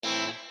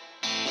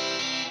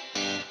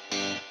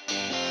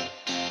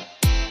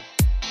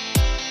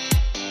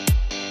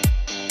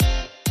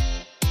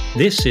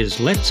This is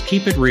Let's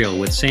Keep It Real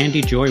with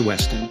Sandy Joy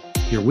Weston,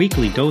 your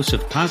weekly dose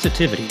of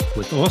positivity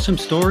with awesome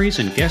stories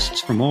and guests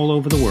from all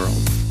over the world.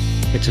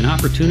 It's an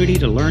opportunity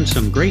to learn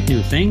some great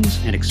new things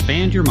and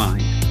expand your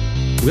mind.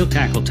 We'll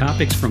tackle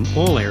topics from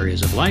all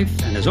areas of life,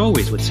 and as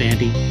always with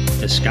Sandy,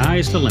 the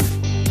sky's the limit.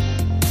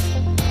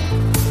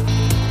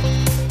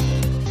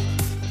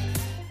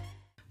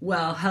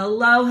 Well,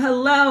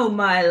 hello,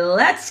 my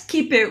Let's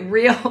Keep It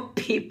Real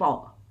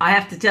people. I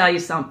have to tell you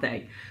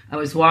something. I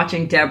was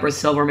watching Deborah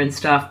Silverman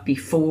stuff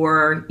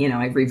before,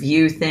 I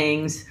review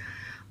things.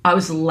 I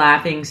was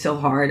laughing so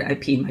hard I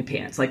peed my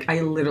pants. Like,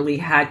 I literally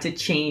had to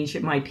change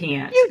my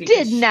pants. You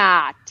did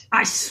not.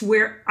 I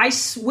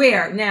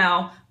swear.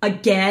 Now,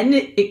 again,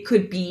 it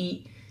could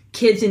be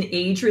kids and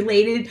age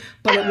related,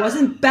 but it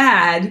wasn't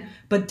bad.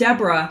 But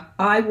Deborah,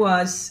 I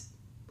was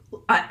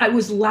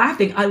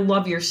laughing. I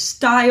love your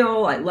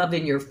style. I love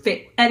in your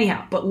fit.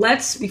 Anyhow, but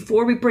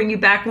before we bring you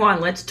back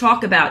on, let's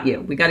talk about you.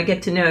 We got to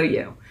get to know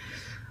you.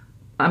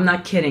 I'm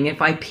not kidding.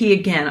 If I pee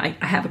again,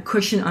 I have a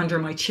cushion under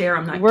my chair.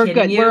 I'm not kidding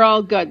good. you. We're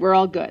all good. We're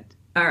all good.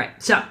 All right.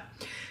 So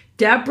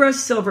Deborah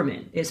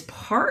Silverman is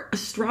part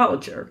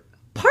astrologer,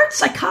 part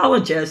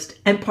psychologist,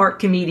 and part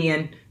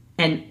comedian,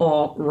 and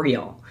all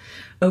real.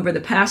 Over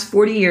the past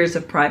 40 years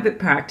of private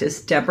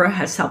practice, Deborah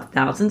has helped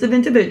thousands of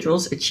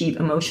individuals achieve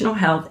emotional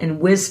health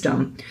and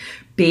wisdom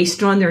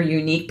based on their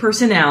unique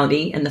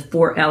personality and the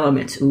four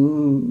elements.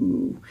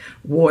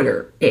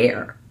 Water,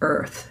 air,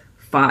 earth,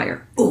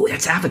 fire.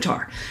 That's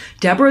Avatar.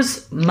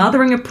 Deborah's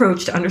mothering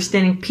approach to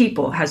understanding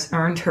people has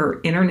earned her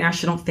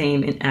international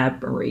fame and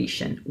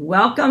admiration.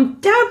 Welcome,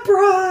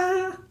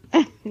 Deborah!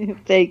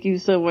 Thank you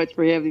so much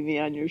for having me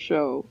on your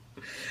show.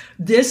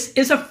 This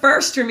is a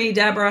first for me,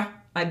 Deborah.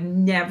 I've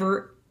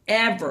never,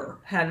 ever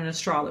had an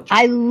astrologer.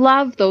 I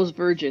love those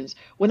virgins.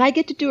 When I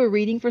get to do a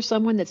reading for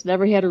someone that's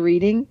never had a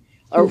reading,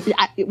 or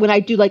when I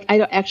do,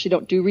 I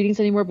don't do readings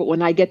anymore, but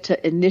when I get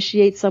to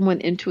initiate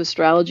someone into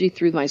astrology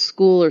through my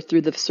school or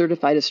through the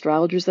certified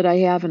astrologers that I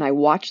have, and I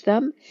watch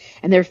them,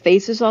 and their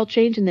faces all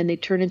change, and then they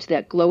turn into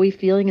that glowy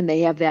feeling, and they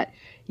have that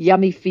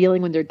yummy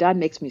feeling when they're done,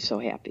 makes me so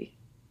happy.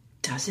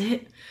 Does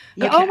it?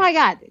 Yeah. Okay. Oh my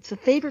God. It's a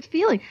favorite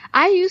feeling.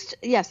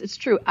 Yes, it's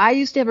true. I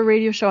used to have a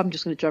radio show. I'm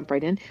just going to jump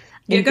right in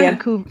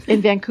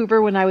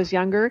Vancouver when I was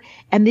younger.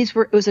 And it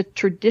was a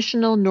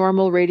traditional,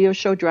 normal radio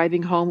show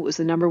driving home. It was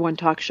the number one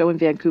talk show in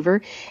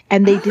Vancouver.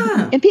 And they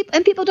didn't,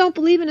 and people don't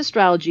believe in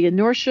astrology, and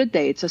nor should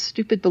they. It's a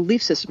stupid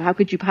belief system. How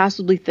could you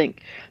possibly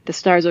think the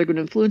stars are going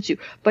to influence you?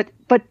 But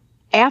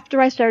after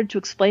I started to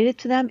explain it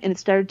to them and it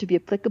started to be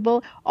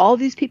applicable, all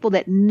these people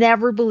that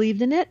never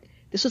believed in it,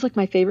 this was like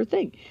my favorite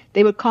thing.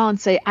 They would call and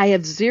say, I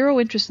have zero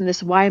interest in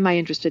this. Why am I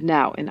interested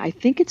now? And I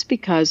think it's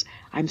because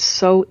I'm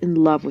so in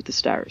love with the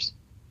stars.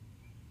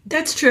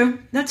 That's true.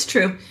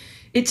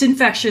 It's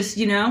infectious,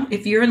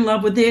 If you're in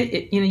love with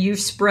it, you've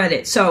spread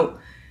it. So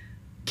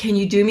can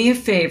you do me a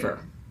favor?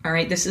 All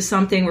right, this is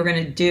something we're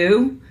going to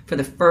do for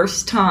the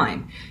first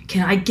time.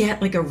 Can I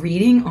get a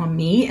reading on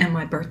me and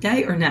my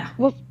birthday or no?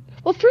 Well,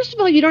 first of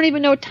all, you don't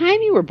even know what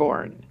time you were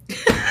born.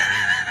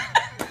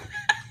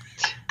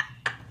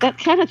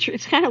 That's kind of true.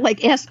 It's kind of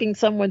like asking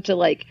someone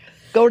to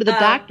go to the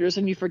doctors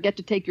and you forget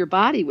to take your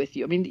body with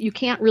you. I mean, you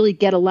can't really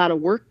get a lot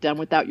of work done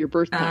without your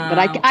birth time.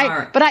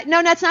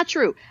 No, that's not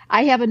true.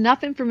 I have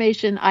enough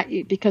information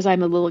because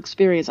I'm a little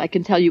experienced. I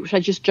can tell you. Should I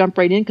just jump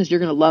right in because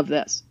you're going to love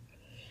this?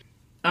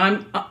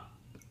 I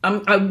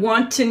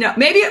want to know.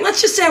 Maybe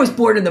let's just say I was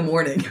born in the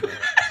morning.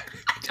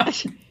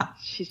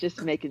 She's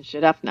just making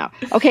shit up now.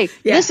 Okay,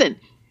 yeah. Listen.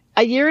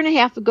 A year and a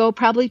half ago,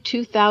 probably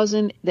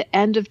 2000, the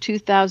end of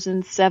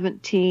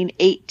 2017,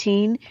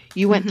 18,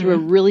 you went through a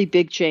really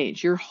big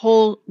change. Your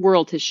whole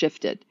world has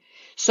shifted.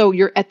 So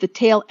you're at the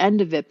tail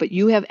end of it, but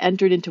you have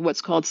entered into what's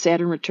called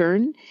Saturn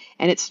return.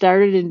 And it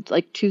started in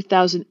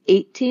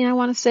 2018, I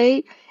want to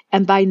say.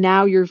 And by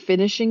now you're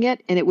finishing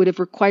it. And it would have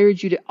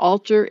required you to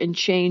alter and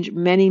change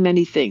many,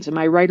 many things. Am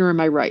I right or am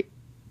I right?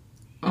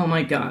 Oh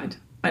my God.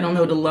 I don't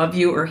know to love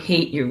you or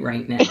hate you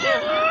right now.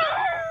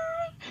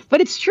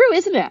 But it's true,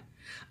 isn't it?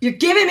 You're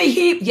giving me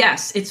heat.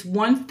 Yes, it's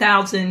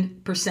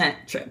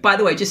 1,000% true. By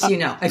the way, just so you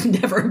know, I've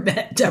never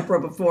met Deborah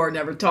before,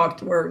 never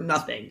talked to her,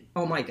 nothing.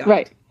 Oh my God.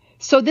 Right.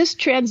 So this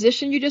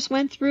transition you just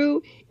went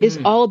through is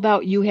all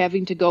about you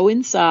having to go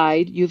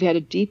inside. You've had a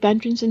deep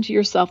entrance into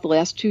yourself the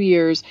last 2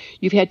 years.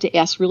 You've had to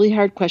ask really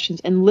hard questions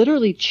and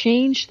literally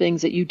change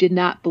things that you did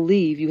not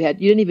believe you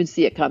had. You didn't even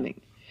see it coming.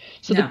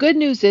 So the good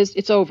news is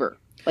it's over.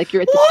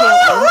 You're at the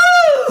tail end.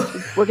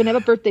 We're going to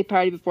have a birthday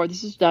party before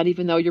this is done,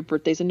 even though your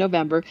birthday's in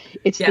November.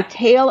 It's the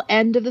tail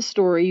end of the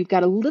story. You've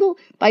got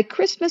by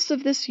Christmas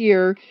of this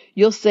year,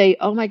 you'll say,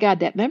 oh my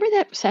God, remember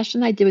that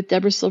session I did with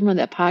Deborah Silverman on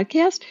that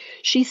podcast?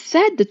 She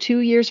said the 2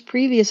 years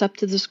previous up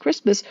to this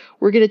Christmas,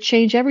 we're going to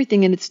change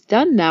everything and it's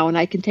done now and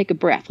I can take a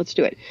breath. Let's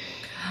do it.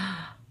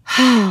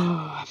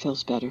 It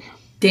feels better.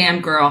 Damn,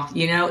 girl.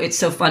 It's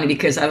so funny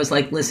because I was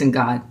like, listen,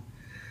 God,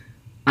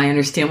 I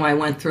understand why I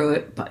went through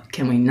it, but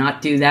can we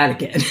not do that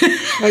again?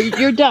 No,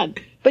 you're done.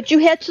 But you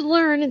had to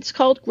learn. It's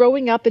called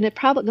growing up, and it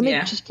probably, let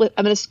me just flip.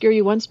 I'm going to scare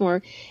you once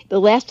more. The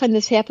last time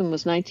this happened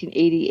was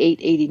 1988,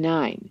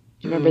 89. Do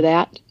you remember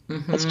that?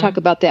 Mm-hmm. Let's talk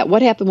about that.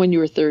 What happened when you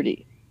were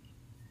 30?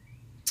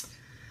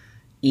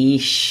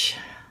 Eesh.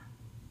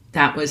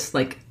 That was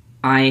like,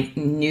 I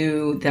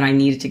knew that I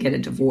needed to get a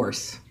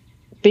divorce.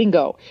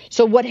 Bingo.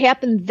 So what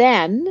happened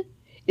then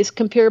is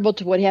comparable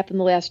to what happened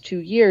the last 2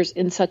 years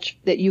in such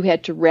that you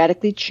had to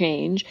radically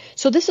change.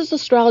 So this is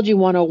Astrology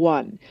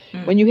 101.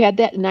 When you had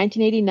that in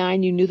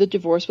 1989, you knew the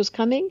divorce was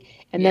coming.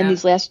 And then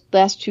these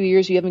last 2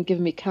 years, you haven't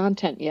given me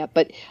content yet.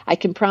 But I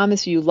can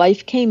promise you,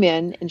 life came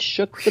in and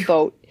shook the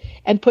boat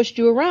and pushed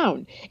you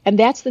around. And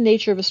that's the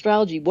nature of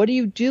astrology. What do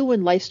you do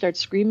when life starts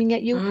screaming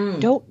at you?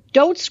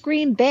 Don't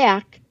scream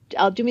back.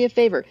 Do me a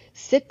favor.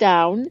 Sit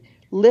down,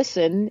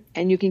 listen,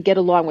 and you can get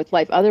along with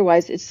life.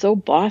 Otherwise, it's so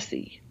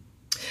bossy.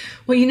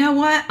 Well, you know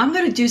what? I'm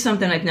going to do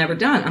something I've never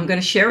done. I'm going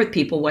to share with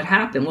people what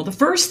happened. Well, the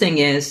first thing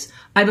is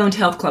I've owned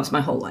health clubs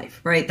my whole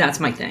life, right? That's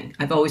my thing.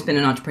 I've always been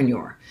an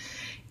entrepreneur.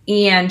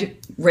 And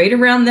right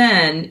around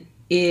then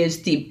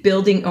is the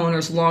building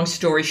owners, long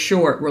story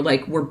short, we're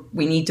like,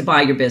 we need to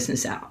buy your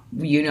business out.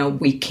 You know,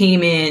 we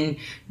came in,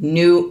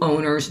 new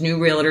owners, new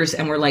realtors,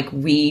 and we're like,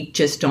 we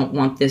just don't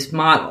want this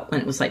model.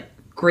 And it was like,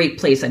 great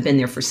place. I've been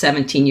there for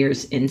 17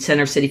 years in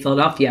Center City,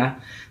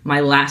 Philadelphia, my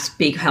last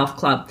big health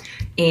club.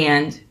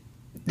 And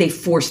they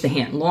forced the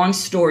hand. Long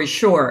story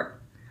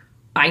short,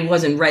 I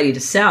wasn't ready to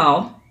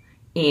sell,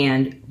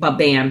 and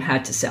bam,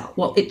 had to sell.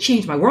 Well, it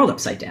changed my world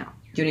upside down.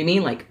 Do you know what I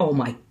mean? Like, oh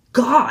my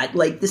God,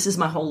 like this is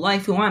my whole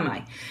life. Who am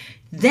I?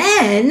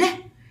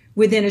 Then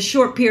within a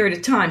short period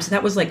of time, so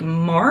that was like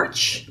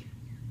March,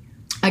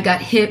 I got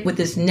hit with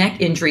this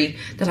neck injury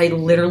that I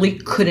literally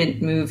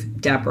couldn't move,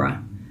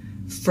 Deborah,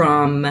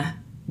 from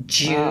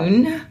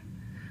June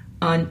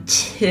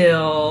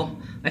until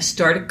I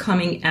started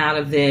coming out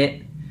of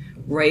it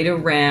right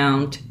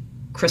around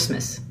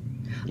Christmas.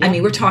 I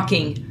mean, we're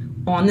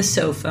talking on the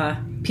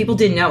sofa. People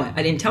didn't know it.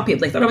 I didn't tell people.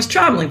 They thought I was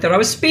traveling, thought I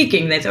was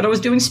speaking. They thought I was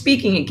doing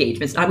speaking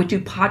engagements. I would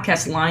do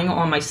podcasts lying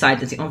on my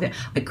side.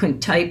 I couldn't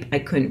type. I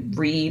couldn't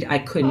read. I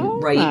couldn't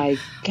write. Oh, my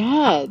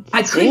God.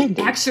 I couldn't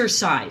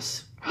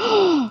exercise.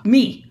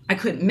 Me. I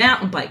couldn't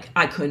mountain bike.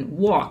 I couldn't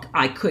walk.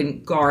 I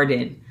couldn't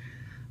garden.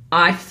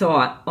 I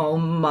thought, oh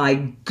my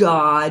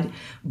God.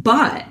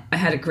 But I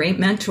had a great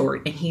mentor,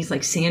 and he's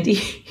like, Sandy,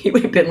 he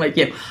would have been like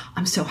you.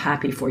 I'm so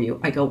happy for you.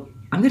 I go,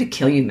 I'm going to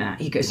kill you,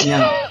 Matt. He goes,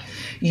 no,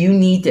 you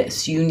need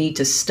this. You need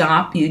to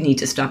stop. You need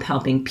to stop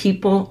helping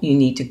people. You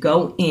need to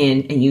go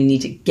in and you need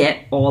to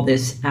get all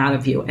this out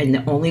of you. And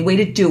the only way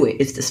to do it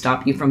is to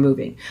stop you from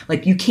moving.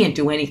 Like, you can't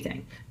do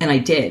anything. And I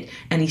did.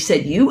 And he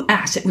said, you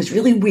asked. It was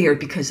really weird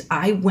because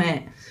I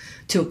went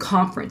to a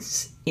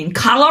conference in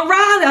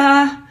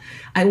Colorado.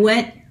 I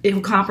went to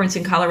a conference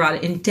in Colorado,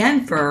 in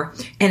Denver,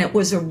 and it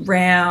was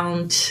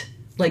around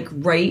like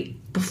right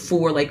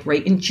before, like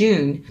right in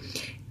June.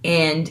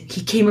 And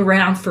he came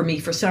around for me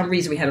for some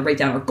reason. We had to write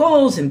down our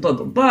goals and blah,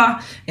 blah,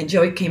 blah. And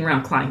Joey came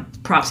around,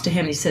 props to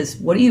him. And he says,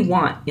 what do you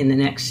want in the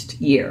next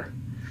year?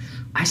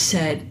 I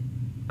said,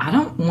 I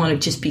don't want to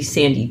just be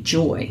Sandy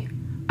Joy.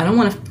 I don't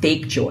want a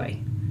fake joy.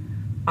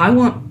 I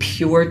want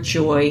pure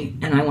joy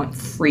and I want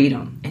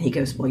freedom. And he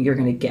goes, well, you're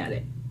going to get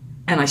it.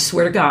 And I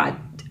swear to God,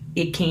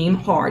 it came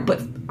hard.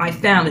 But I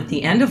found at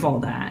the end of all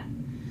that,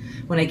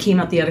 when I came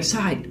out the other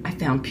side, I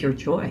found pure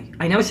joy.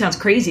 I know it sounds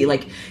crazy.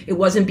 Like, it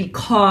wasn't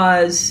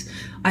because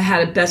I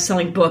had a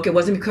best-selling book. It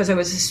wasn't because I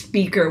was a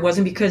speaker. It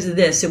wasn't because of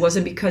this. It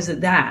wasn't because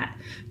of that.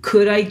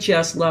 Could I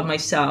just love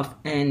myself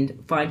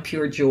and find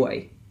pure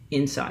joy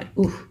inside?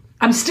 Ooh.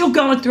 I'm still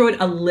going through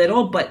it a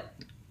little, but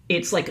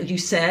it's like you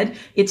said,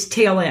 it's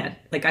tail end.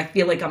 Like, I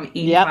feel like I'm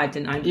 85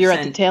 to 90%. You're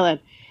at the tail end.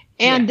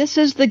 And this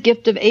is the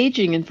gift of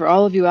aging. And for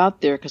all of you out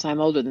there, because I'm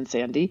older than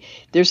Sandy,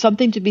 there's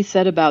something to be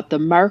said about the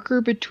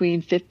marker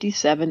between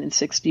 57 and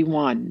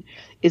 61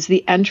 is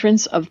the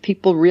entrance of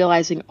people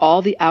realizing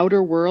all the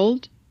outer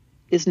world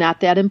is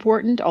not that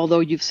important. Although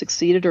you've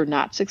succeeded or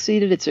not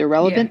succeeded, it's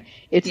irrelevant.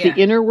 It's the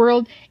inner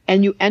world.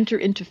 And you enter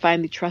into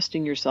finally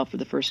trusting yourself for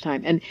the first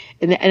time. And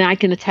I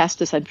can attest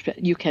this.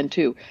 You can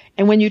too.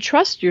 And when you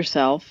trust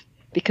yourself,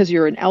 because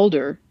you're an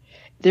elder,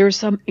 there's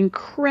some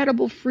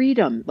incredible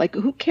freedom. Like,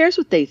 who cares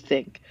what they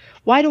think?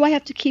 Why do I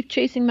have to keep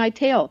chasing my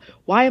tail?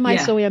 Why am I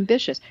so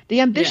ambitious? The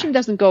ambition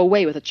doesn't go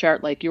away with a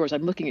chart like yours.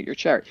 I'm looking at your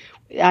chart.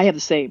 I have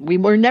the same.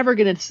 We're never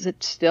going to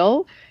sit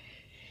still.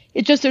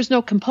 It just, there's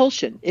no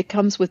compulsion. It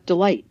comes with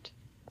delight.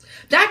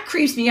 That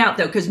creeps me out,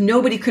 though, because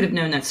nobody could have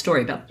known that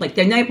story about, like,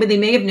 they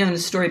may have known the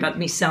story about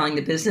me selling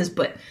the business,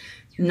 but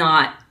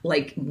not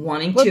like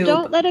wanting to. Well,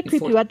 don't let it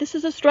creep you out. This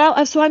is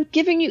astrology. So I'm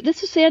giving you,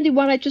 this is Sandy,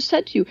 what I just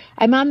said to you.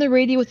 I'm on the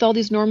radio with all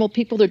these normal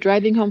people. They're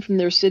driving home from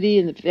their city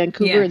in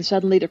Vancouver, and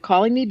suddenly they're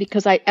calling me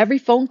because every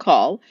phone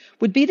call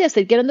would be this.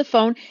 They'd get on the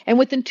phone, and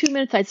within 2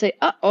 minutes I'd say,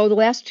 the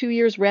last 2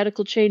 years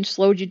radical change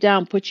slowed you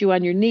down, put you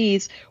on your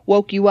knees,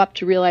 woke you up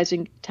to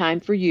realizing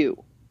time for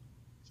you.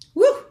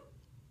 Woo!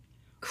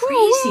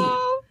 Crazy.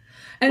 Whoa.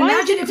 And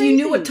imagine if you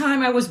knew what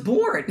time I was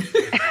born.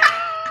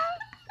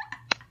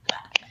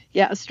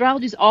 Yeah,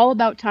 astrology is all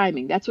about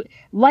timing. That's what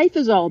life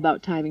is all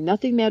about timing.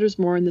 Nothing matters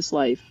more in this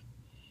life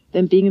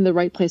than being in the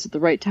right place at the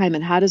right time.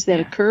 And how does that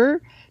occur?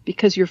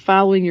 Because you're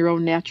following your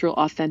own natural,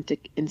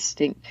 authentic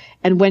instinct.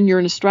 And when you're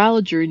an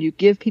astrologer and you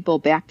give people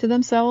back to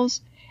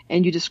themselves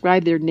and you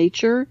describe their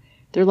nature,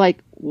 they're like,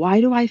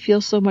 why do I feel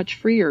so much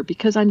freer?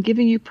 Because I'm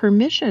giving you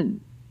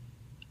permission.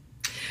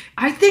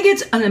 I think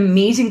it's an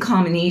amazing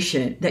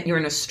combination that you're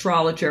an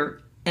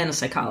astrologer and a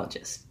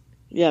psychologist.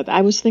 Yeah,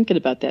 I was thinking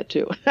about that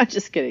too. I'm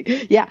just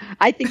kidding. Yeah,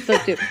 I think so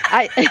too.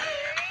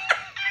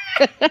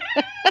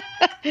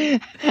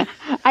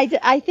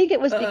 I think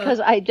it was because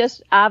I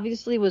just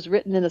obviously was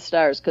written in the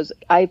stars, because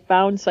I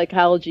found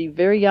psychology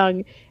very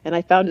young and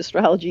I found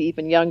astrology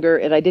even younger,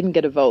 and I didn't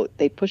get a vote.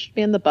 They pushed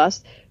me in the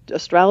bus.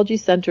 Astrology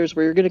centers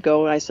where you're going to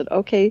go. And I said,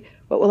 okay,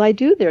 what will I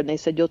do there? And they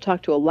said, you'll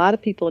talk to a lot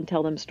of people and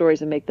tell them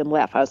stories and make them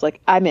laugh. I was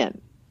like, I'm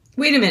in.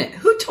 Wait a minute.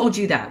 Who told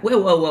you that? Whoa.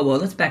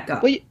 Let's back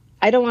up. Well,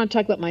 I don't want to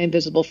talk about my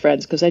invisible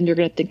friends, because then you're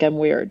going to think I'm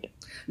weird.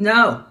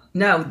 No,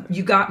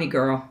 you got me,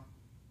 girl.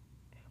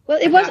 Well,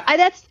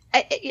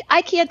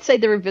 I can't say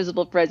they're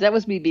invisible friends. That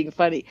was me being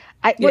funny.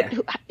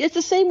 It's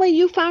the same way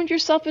you found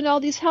yourself in all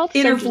these health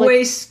inner centers.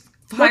 Voice,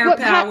 higher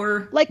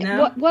power.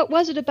 What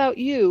was it about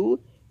you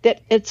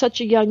that at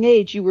such a young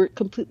age you were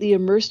completely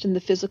immersed in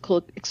the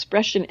physical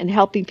expression and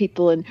helping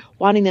people and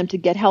wanting them to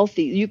get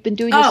healthy? You've been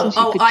doing this since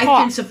you could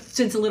talk.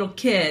 Since a little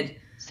kid.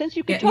 Since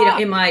you could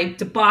talk. In my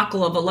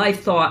debacle of a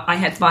life thought, I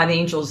had 5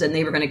 angels and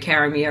they were going to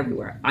carry me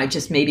everywhere. I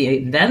just maybe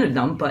invented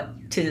them, but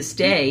to this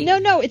day,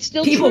 no, it's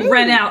still people true.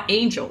 rent out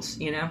angels.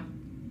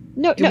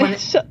 No.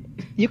 So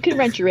you can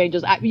rent your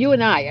angels. You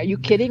and I. Are you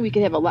kidding? We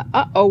could have a lot.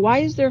 Why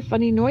is there a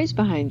funny noise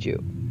behind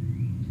you?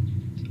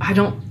 I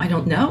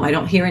don't know. I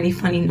don't hear any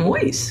funny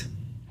noise.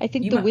 I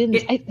think the wind.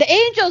 The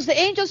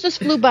angels just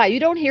flew by. You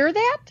don't hear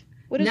that?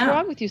 What is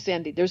wrong with you,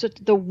 Sandy?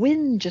 The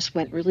wind just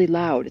went really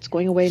loud. It's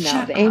going away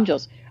now. Shut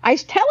angels. I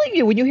was telling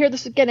you, when you hear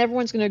this again,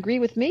 everyone's going to agree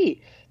with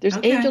me. There's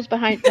angels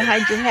behind your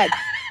head.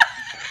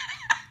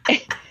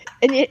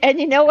 And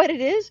you know what it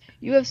is?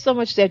 You have so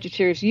much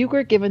Sagittarius. You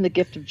were given the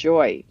gift of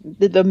joy.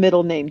 The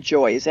middle name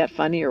Joy. Is that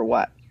funny or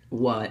what?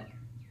 What?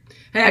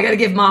 Hey, I got to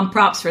give Mom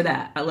props for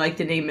that. I like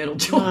the name Middle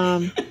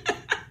Joy.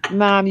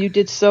 Mom, you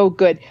did so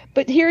good.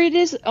 But here it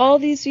is, all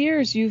these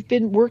years, you've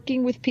been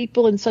working with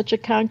people in such a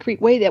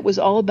concrete way that was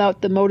all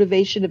about the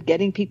motivation of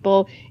getting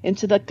people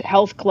into the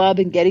health club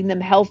and getting them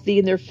healthy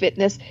in their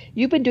fitness.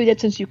 You've been doing that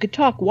since you could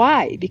talk.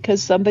 Why?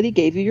 Because somebody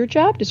gave you your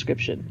job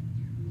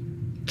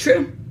description.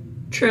 True.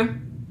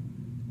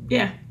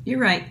 Yeah, you're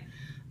right.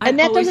 And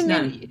that doesn't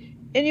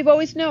mean, and you've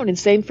always known, and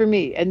same for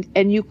me,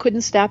 and you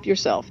couldn't stop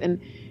yourself.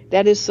 And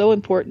that is so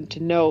important to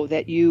know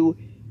that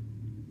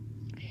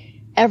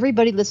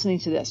everybody listening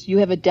to this, you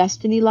have a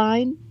destiny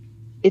line.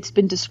 It's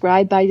been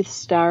described by the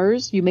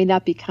stars. You may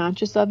not be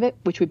conscious of it,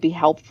 which would be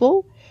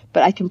helpful,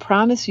 but I can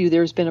promise you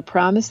there's been a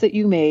promise that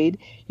you made.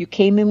 You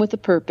came in with a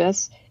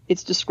purpose.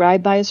 It's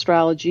described by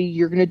astrology.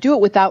 You're going to do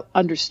it without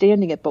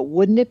understanding it, but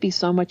wouldn't it be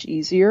so much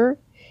easier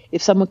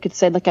if someone could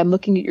say, like, I'm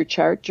looking at your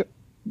chart,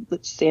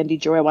 Sandy,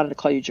 Joy, I wanted to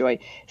call you Joy,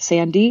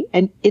 Sandy,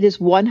 and it is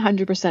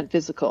 100%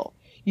 physical.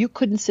 You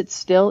couldn't sit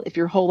still if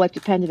your whole life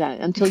depended on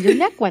it until your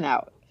neck went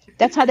out.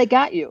 That's how they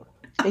got you.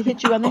 They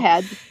hit you on the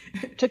head,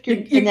 took your...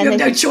 You have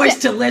no choice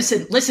to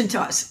listen. Listen to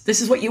us.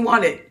 This is what you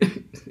wanted.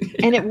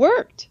 And it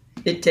worked.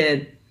 It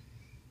did.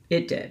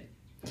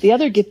 The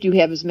other gift you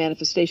have is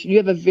manifestation. You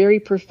have a very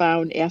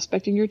profound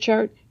aspect in your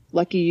chart,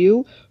 lucky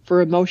you,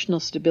 for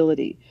emotional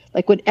stability.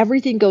 Like when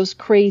everything goes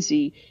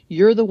crazy,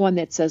 you're the one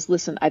that says,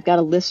 listen, I've got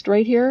a list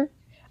right here.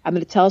 I'm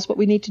going to tell us what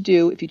we need to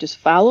do. If you just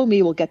follow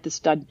me, we'll get this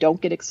done. Don't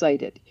get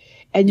excited.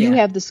 And you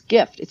have this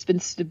gift. It's been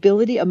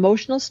stability,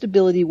 emotional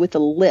stability with a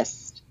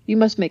list. You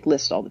must make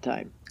lists all the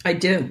time. I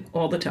do,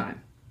 all the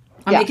time.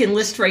 I'm making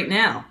lists right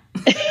now.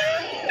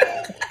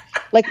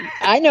 Like,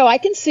 I know, I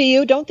can see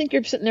you. Don't think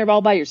you're sitting there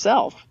all by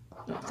yourself.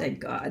 Oh, thank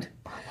God.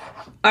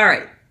 All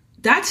right.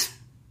 That's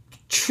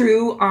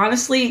true.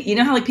 Honestly, you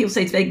know how like people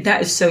say it's fake?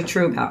 That is so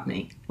true about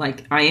me.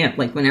 Like I am.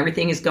 Like when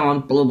everything is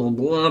going blah, blah,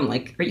 blah, I'm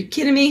like, are you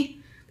kidding me?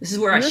 This is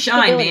where I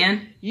shine, stability.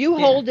 Man. You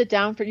hold it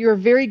down. You're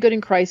very good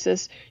in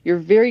crisis. You're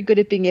very good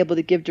at being able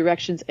to give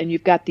directions, and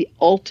you've got the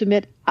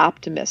ultimate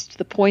optimist,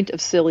 the point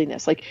of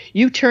silliness. Like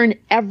you turn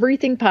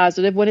everything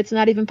positive when it's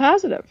not even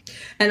positive.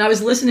 And I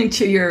was listening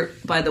to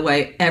by the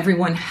way,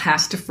 everyone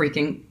has to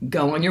freaking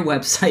go on your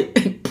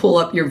website and pull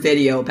up your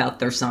video about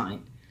their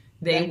sign.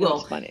 They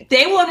will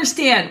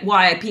understand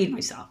why I peed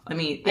myself. I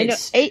mean,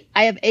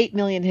 I have 8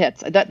 million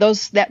hits.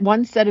 That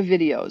one set of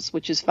videos,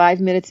 which is 5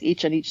 minutes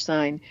each on each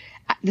sign.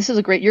 This is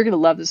you're going to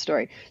love this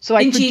story. So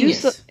I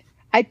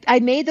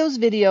made those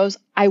videos.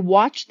 I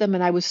watched them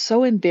and I was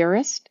so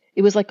embarrassed.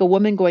 It was like a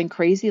woman going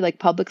crazy, like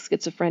public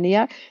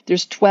schizophrenia.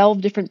 There's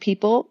 12 different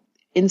people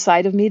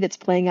inside of me that's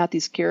playing out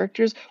these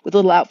characters with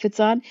little outfits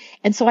on.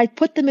 And so I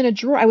put them in a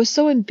drawer. I was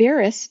so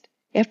embarrassed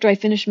after I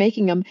finished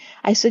making them.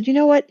 I said, you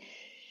know what?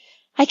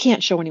 I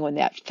can't show anyone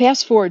that.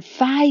 Fast forward,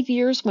 5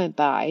 years went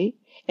by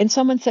and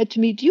someone said to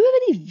me, do you have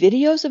any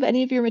videos of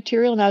any of your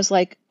material? And I was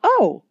like,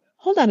 oh,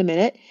 hold on a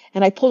minute.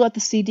 And I pulled out the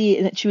CD,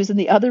 and she was in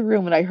the other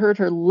room, and I heard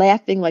her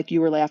laughing like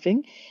you were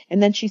laughing.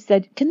 And then she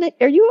said,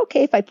 are you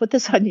okay if I put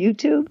this on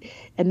YouTube?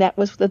 And that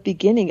was the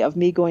beginning of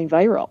me going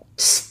viral.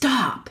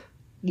 Stop.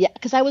 Yeah,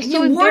 because I was and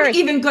so you embarrassed.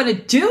 You weren't even going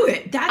to do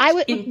it.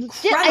 That's incredible.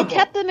 I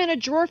kept them in a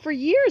drawer for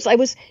years.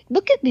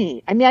 Look at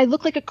me. I mean, I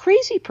look like a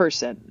crazy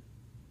person.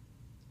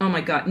 Oh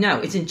my God. No,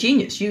 it's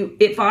ingenious.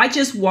 If I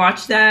just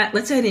watched that,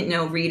 let's say I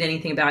didn't read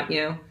anything about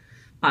you,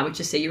 I would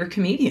just say you're a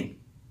comedian.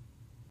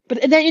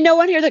 But then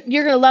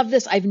you're going to love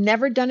this. I've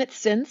never done it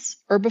since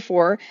or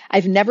before.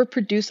 I've never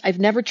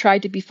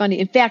tried to be funny.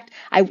 In fact,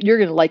 you're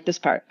going to like this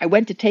part. I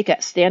went to take a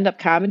stand-up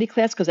comedy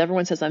class because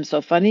everyone says I'm so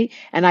funny,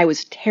 and I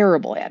was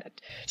terrible at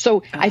it.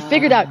 So I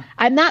figured out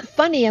I'm not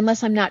funny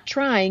unless I'm not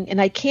trying, and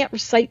I can't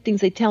recite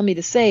things they tell me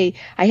to say.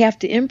 I have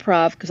to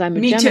improv because I'm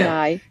a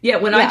Gemini. Too. Yeah,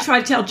 when I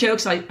try to tell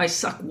jokes, I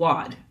suck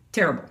wad.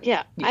 Terrible.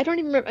 Yeah, I don't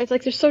even remember. It's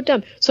like they're so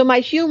dumb. So my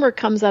humor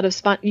comes out of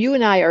you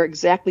and I are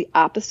exactly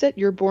opposite.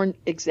 You're born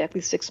exactly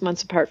 6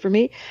 months apart from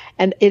me,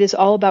 and it is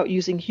all about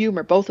using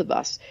humor, both of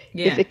us.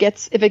 Yeah. If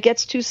it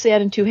gets too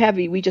sad and too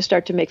heavy, we just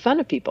start to make fun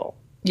of people.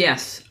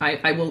 Yes,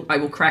 I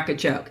will crack a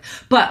joke.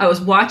 But I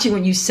was watching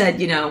when you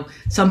said,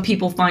 some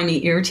people find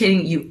me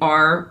irritating. You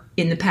are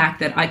in the pack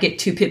that I get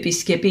too pippy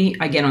skippy.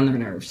 I get on their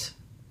nerves.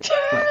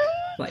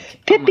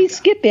 Like pippy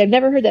skippy. I've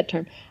never heard that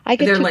term.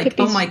 They're like,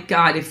 oh my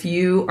God, if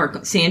you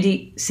are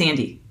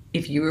Sandy,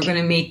 if you were going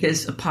to make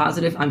this a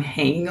positive, I'm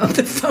hanging up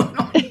the phone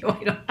on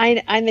you.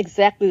 I'm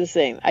exactly the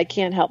same. I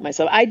can't help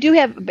myself. I do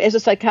have, as a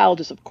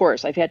psychologist, of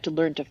course, I've had to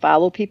learn to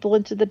follow people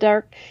into the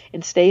dark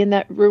and stay in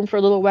that room for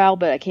a little while,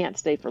 but I can't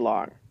stay for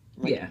long.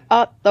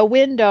 Up the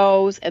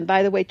windows, and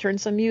by the way, turn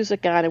some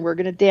music on, and we're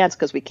going to dance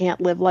because we can't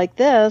live like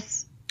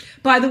this.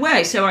 By the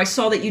way, so I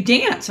saw that you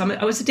dance.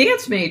 I was a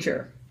dance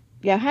major.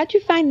 Yeah, how'd you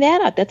find that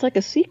out? That's like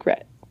a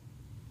secret.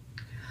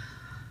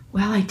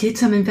 Well, I did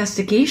some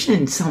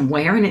investigation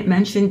somewhere, and it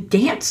mentioned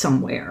dance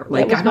somewhere.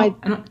 Like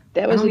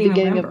that was the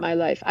beginning of my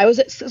life. I want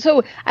to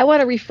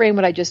reframe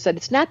what I just said.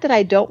 It's not that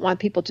I don't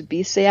want people to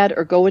be sad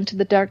or go into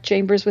the dark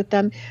chambers with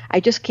them. I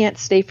just can't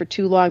stay for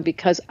too long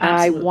because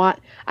I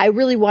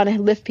really want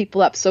to lift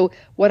people up. So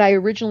what I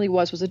originally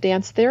was a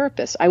dance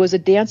therapist. I was a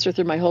dancer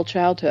through my whole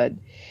childhood.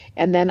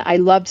 And then I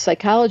loved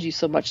psychology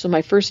so much. So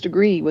my first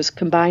degree was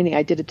combining.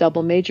 I did a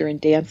double major in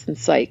dance and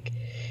psych.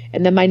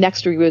 And then my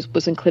next degree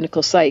was in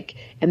clinical psych.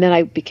 And then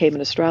I became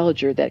an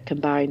astrologer that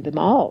combined them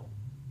all.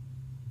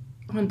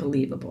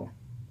 Unbelievable.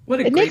 What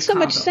a It makes so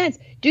much sense.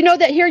 Do you know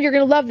that here, you're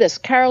going to love this,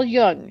 Carl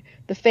Jung,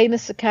 the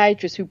famous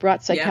psychiatrist who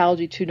brought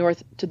psychology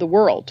to the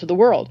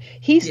world.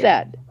 He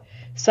said,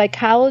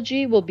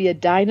 psychology will be a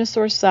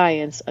dinosaur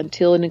science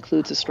until it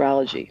includes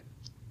astrology.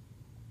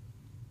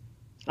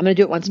 I'm going to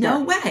do it once more.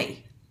 No way.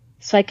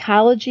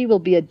 Psychology will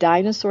be a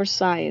dinosaur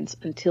science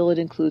until it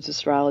includes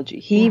astrology.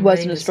 He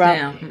was an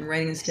astrologer. I'm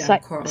writing this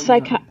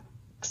down.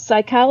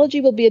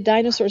 Psychology will be a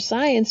dinosaur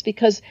science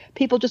because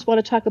people just want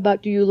to talk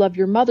about, do you love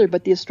your mother?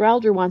 But the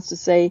astrologer wants to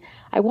say,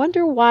 I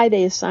wonder why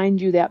they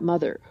assigned you that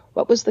mother.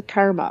 What was the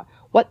karma?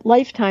 What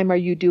lifetime are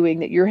you doing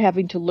that you're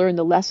having to learn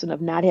the lesson of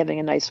not having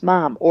a nice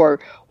mom? Or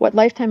what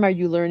lifetime are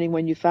you learning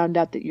when you found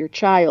out that your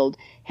child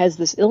has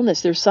this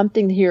illness? There's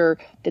something here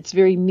that's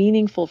very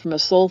meaningful from a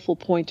soulful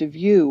point of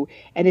view.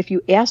 And if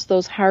you ask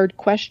those hard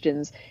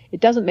questions, it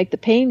doesn't make the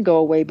pain go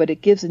away, but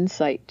it gives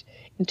insight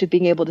into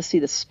being able to see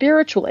the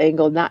spiritual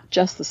angle, not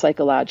just the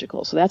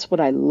psychological. So that's what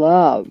I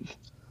love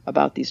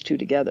about these two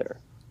together.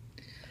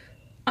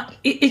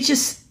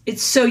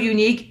 It's so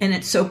unique and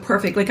it's so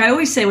perfect. Like I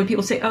always say when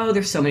people say, oh,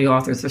 there's so many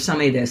authors, there's so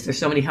many this, there's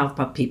so many health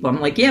people.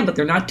 I'm like, yeah, but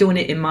they're not doing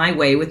it in my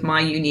way with my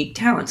unique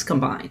talents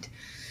combined.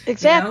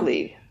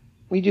 Exactly.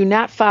 We do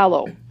not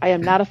follow. I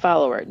am not a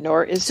follower,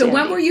 nor is So Sandy.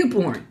 When were you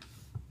born?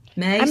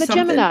 May I'm something? a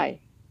Gemini.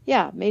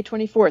 Yeah, May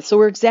 24th. So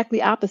we're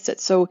exactly opposite.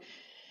 So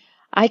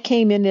I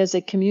came in as a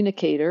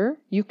communicator.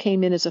 You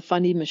came in as a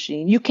funny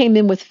machine. You came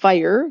in with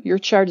fire. Your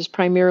chart is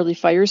primarily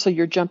fire, so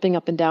you're jumping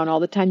up and down all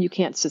the time. You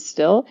can't sit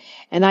still.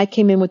 And I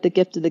came in with the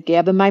gift of the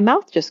gab, and my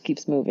mouth just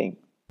keeps moving.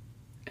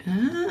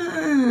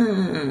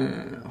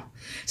 Oh.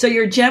 So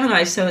you're a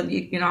Gemini, so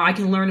I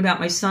can learn about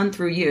my son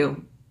through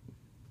you.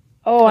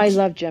 Oh, I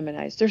love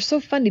Geminis. They're so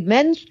funny.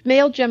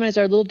 Male Geminis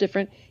are a little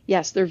different.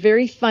 Yes, they're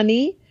very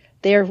funny.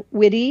 They're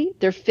witty.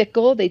 They're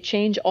fickle. They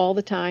change all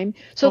the time.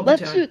 So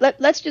let's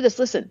do this.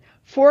 Listen.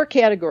 4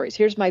 categories.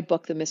 Here's my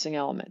book, The Missing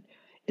Element.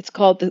 It's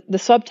called, the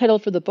subtitle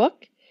for the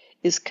book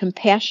is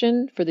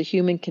Compassion for the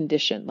Human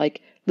Condition.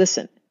 Like,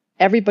 listen,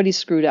 everybody's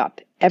screwed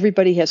up.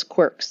 Everybody has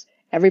quirks.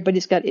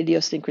 Everybody's got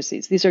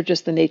idiosyncrasies. These are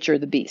just the nature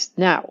of the beast.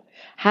 Now,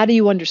 how do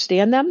you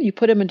understand them? You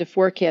put them into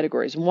 4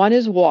 categories. One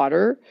is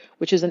water,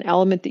 which is an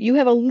element that you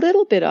have a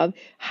little bit of,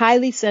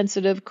 highly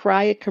sensitive,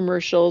 cry at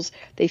commercials.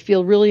 They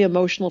feel really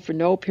emotional for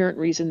no apparent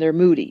reason. They're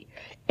moody.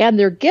 And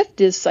their gift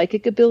is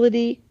psychic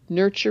ability,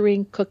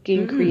 nurturing,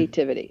 cooking,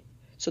 creativity.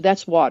 So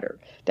that's water.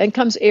 Then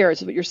comes air.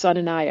 It's what your son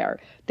and I are.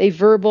 They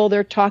verbal,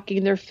 they're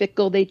talking, they're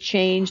fickle, they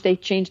change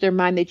their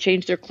mind, they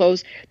change their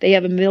clothes. They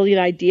have a million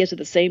ideas at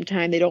the same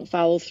time. They don't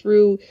follow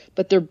through,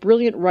 but they're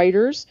brilliant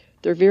writers.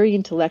 They're very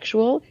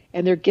intellectual,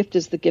 and their gift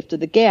is the gift of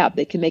the gab.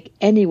 They can make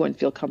anyone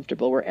feel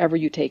comfortable wherever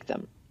you take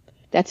them.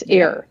 That's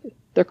air.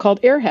 They're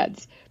called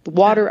airheads. The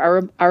water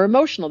are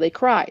emotional. They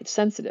cry. It's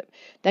sensitive.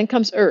 Then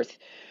comes earth.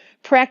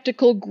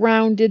 Practical,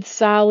 grounded,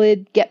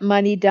 solid, get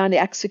money done,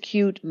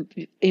 execute,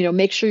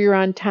 make sure you're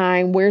on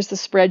time. Where's the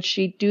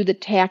spreadsheet? Do the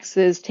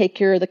taxes, take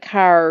care of the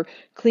car,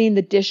 clean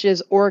the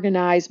dishes,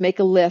 organize, make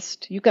a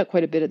list. You've got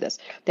quite a bit of this.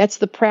 That's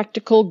the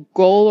practical,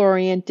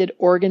 goal-oriented,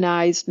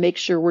 organized, make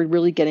sure we're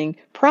really getting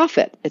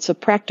profit. It's a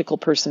practical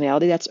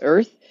personality. That's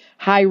earth.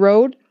 High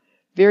road,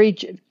 very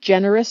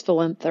generous,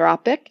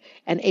 philanthropic,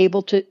 and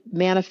able to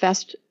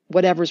manifest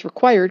whatever's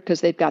required because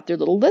they've got their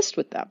little list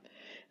with them.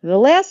 And the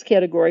last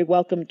category,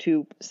 welcome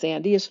to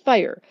Sandy, is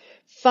fire.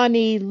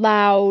 Funny,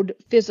 loud,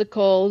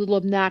 physical, a little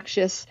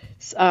obnoxious,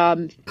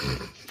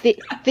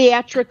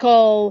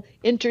 theatrical,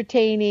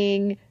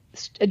 entertaining,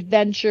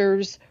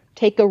 adventures,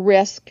 take a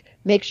risk,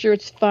 make sure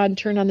it's fun,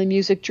 turn on the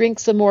music, drink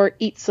some more,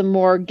 eat some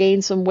more,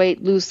 gain some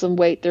weight, lose some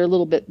weight. They're a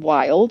little bit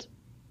wild.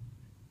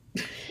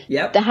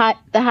 Yep. The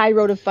high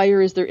road of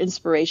fire is they're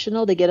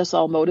inspirational. They get us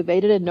all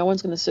motivated, and no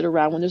one's going to sit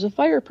around when there's a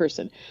fire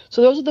person.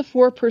 So those are the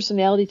 4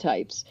 personality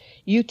types.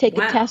 You take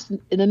a test.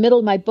 In the middle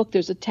of my book,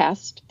 there's a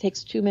test. It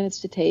takes 2 minutes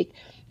to take.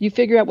 You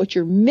figure out what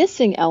your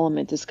missing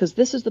element is, because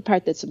this is the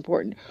part that's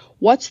important.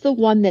 What's the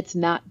one that's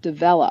not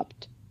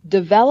developed?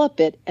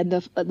 Develop it,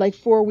 and like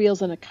 4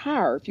 wheels in a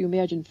car, if you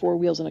imagine 4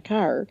 wheels in a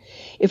car,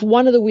 if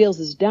one of the wheels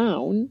is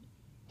down,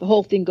 the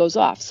whole thing goes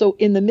off. So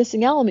in the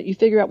missing element, you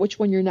figure out which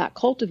one you're not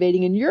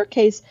cultivating. In your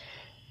case,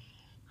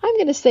 I'm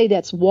going to say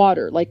that's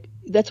water. Like,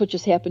 that's what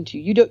just happened to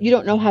you. You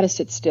don't know how to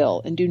sit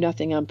still and do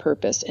nothing on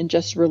purpose and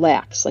just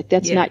relax. Like,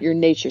 that's not your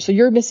nature. So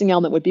your missing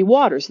element would be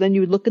water. So then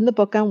you would look in the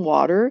book on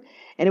water,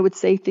 and it would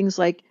say things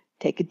like,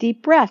 take a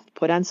deep breath,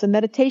 put on some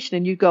meditation,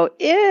 and you'd go,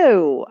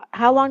 ew,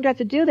 how long do I have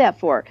to do that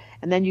for?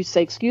 And then you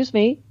say, excuse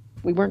me,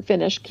 we weren't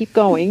finished, keep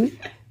going.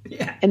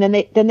 Yeah. And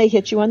then they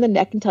hit you on the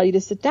neck and tell you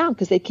to sit down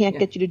because they can't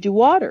get you to do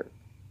water.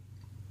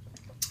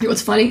 You know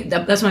what's funny?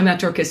 That's my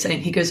mentor is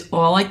saying. He goes,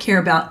 all I care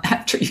about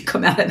after you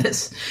come out of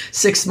this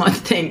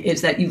 6-month thing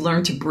is that you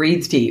learn to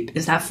breathe deep.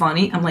 Is that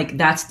funny? I'm like,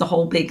 that's the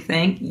whole big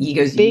thing? He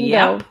goes, Bingo.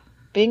 Yep.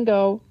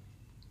 Bingo.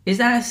 Is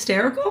that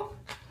hysterical?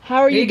 How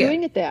are you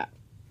doing at that?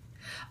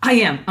 I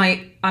am.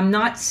 I'm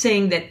not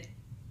saying that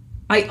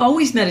I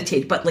always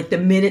meditate, but like the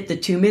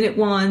 2-minute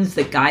ones,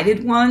 the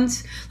guided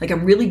ones, like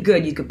I'm really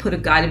good. You could put a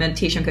guided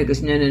meditation. Guy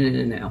goes,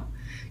 no.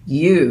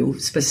 You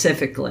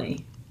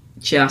specifically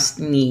just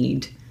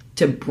need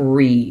to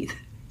breathe,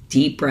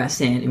 deep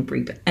breaths in and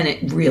breathe. And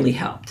it really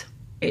helped.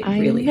 It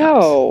really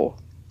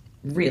helped.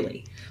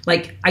 Really.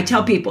 Like I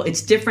tell people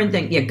it's different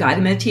than,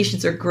 guided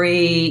meditations are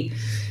great,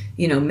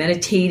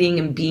 meditating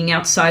and being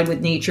outside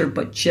with nature,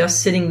 but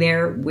just sitting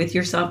there with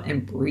yourself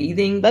and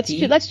breathing. Let's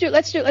do it.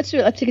 Let's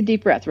take a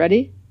deep breath.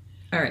 Ready?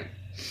 All right.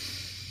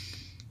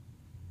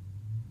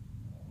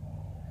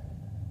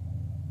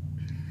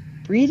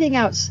 Breathing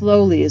out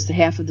slowly is the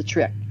half of the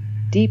trick.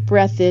 Deep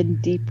breath in,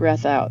 deep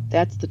breath out.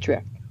 That's the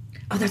trick.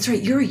 Oh, that's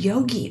right. You're a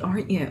yogi,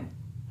 aren't you?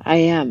 I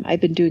am.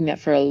 I've been doing that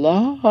for a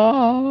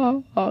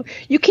long.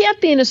 You can't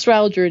be an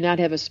astrologer and not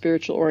have a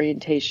spiritual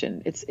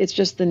orientation. It's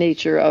just the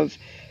nature of.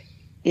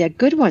 Yeah,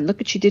 good one. Look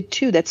what you did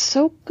too. That's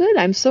so good.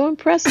 I'm so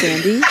impressed,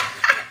 Sandy.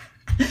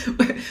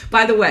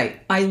 By the way,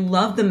 I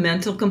love the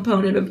mental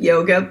component of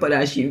yoga, but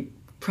as you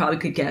probably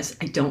could guess,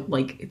 I don't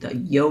like the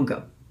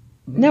yoga.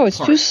 No, it's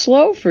too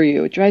slow for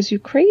you. It drives you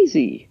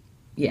crazy.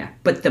 Yeah,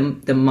 but the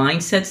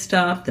mindset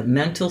stuff, the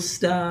mental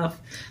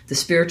stuff, the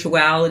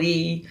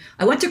spirituality.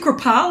 I went to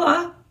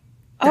Kripalu.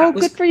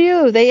 Good for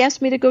you. They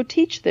asked me to go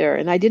teach there,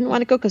 and I didn't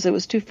want to go because it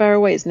was too far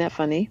away. Isn't that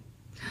funny?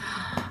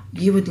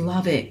 You would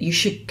love it. You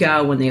should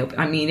go when they open.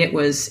 I mean,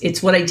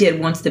 it's what I did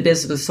once the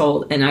business was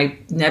sold, and I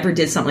never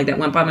did something like that.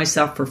 Went by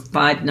myself for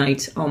 5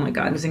 nights. Oh my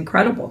God, it was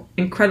incredible.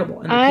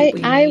 Incredible. And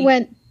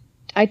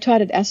I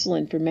taught at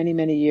Esalen for many,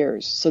 many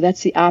years. So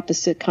that's the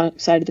opposite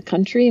side of the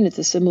country, and it's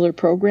a similar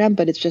program,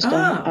 but it's just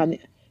on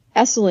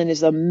Esalen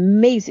is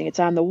amazing. It's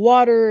on the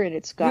water, and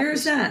it's got.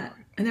 Where's that?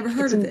 I never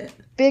heard of it.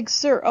 Big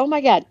Sur. Oh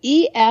my God.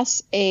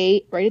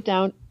 ESA. Write it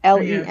down.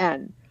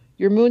 LEN.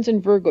 Your moon's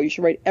in Virgo. You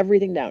should write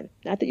everything down.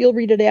 Not that you'll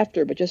read it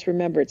after, but just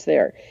remember it's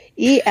there.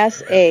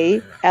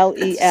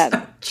 ESALEN. That's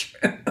so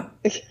true.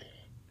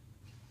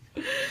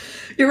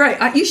 You're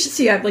right. You should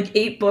see I have like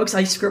 8 books.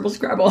 I scribble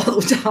all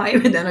the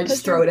time, and then I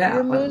just throw it out.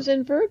 Your moon's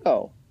in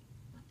Virgo.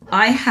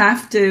 I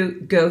have to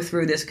go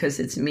through this because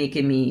it's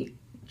making me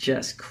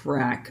just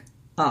crack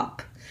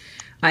up.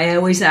 I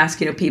always ask,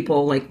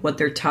 people like what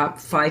their top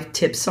 5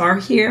 tips are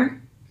here.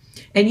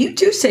 And you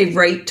do say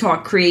write,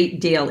 talk,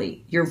 create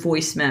daily. Your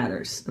voice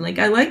matters. Like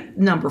I like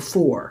number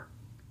 4.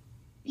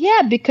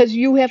 Yeah, because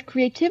you have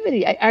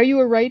creativity. Are you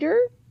a writer?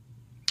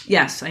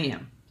 Yes, I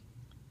am.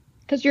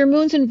 Because your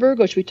moon's in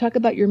Virgo. Should we talk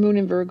about your moon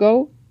in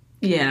Virgo?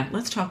 Yeah,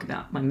 let's talk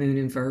about my moon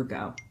in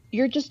Virgo.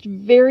 You're just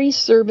very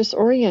service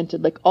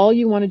oriented. Like all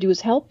you want to do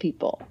is help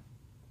people.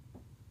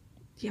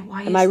 Yeah,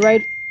 why am I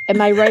right? Am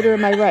I right or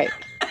am I right?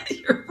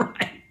 You're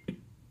right.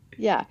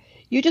 Yeah.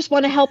 You just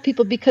want to help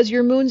people because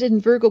your moon's in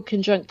Virgo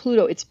conjunct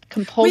Pluto. It's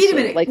compulsive.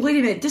 Wait a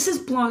minute. This is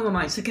blowing my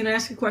mind. So can I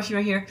ask a question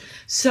right here?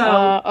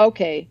 So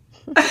okay.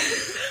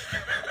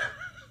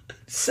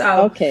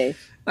 Okay.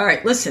 All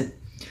right. Listen,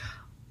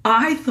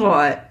 I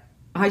thought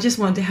I just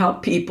wanted to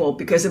help people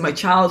because of my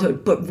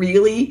childhood, but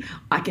really,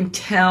 I can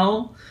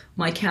tell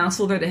my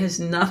counselor that it has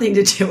nothing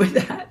to do with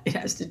that. It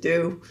has to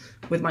do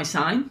with my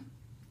sign.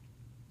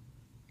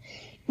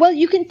 Well,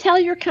 you can tell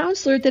your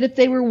counselor that if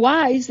they were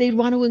wise, they'd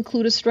want to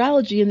include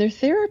astrology in their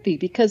therapy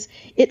because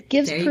it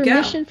gives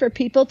permission for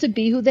people to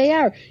be who they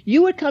are.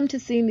 You would come to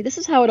see me. This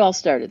is how it all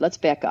started. Let's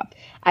back up.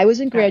 I was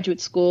in graduate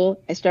school.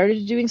 I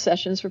started doing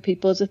sessions for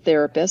people as a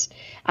therapist.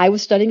 I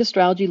was studying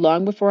astrology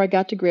long before I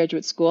got to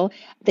graduate school.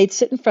 They'd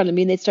sit in front of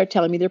me and they'd start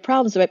telling me their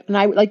problems. And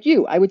I, like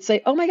you, I would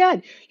say, oh my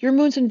God, your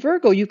moon's in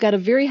Virgo. You've got a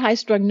very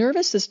high-strung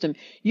nervous system.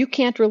 You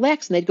can't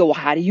relax. And they'd go, well,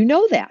 how do you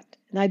know that?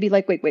 And I'd be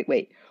like,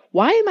 wait.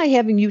 Why am I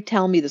having you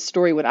tell me the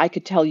story when I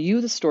could tell you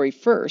the story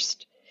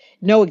first,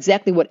 know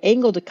exactly what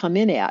angle to come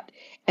in at,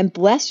 and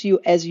bless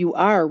you as you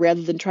are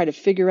rather than try to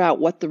figure out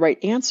what the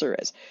right answer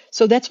is?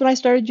 So that's when I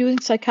started doing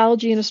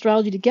psychology and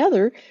astrology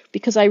together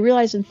because I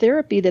realized in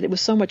therapy that it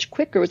was so much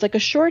quicker. It was like a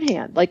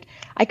shorthand. Like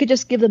I could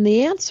just give them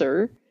the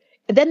answer,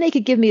 and then they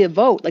could give me a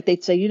vote. Like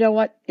they'd say, you know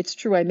what, it's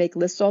true I make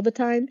lists all the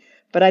time,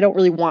 but I don't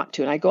really want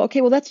to. And I go,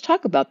 okay, well, let's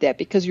talk about that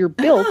because you're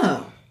built.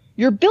 Oh.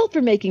 You're built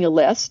for making a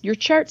list. Your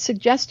chart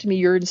suggests to me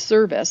you're in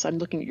service. I'm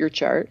looking at your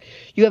chart.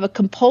 You have a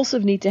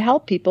compulsive need to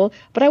help people,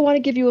 but I want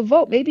to give you a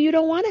vote. Maybe you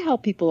don't want to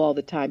help people all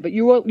the time, but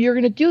you're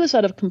going to do this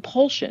out of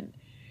compulsion.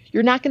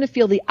 You're not going to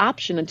feel the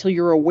option until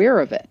you're aware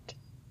of it.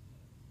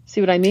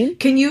 See what I mean?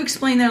 Can you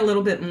explain that a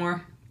little bit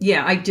more?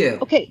 Yeah, I do.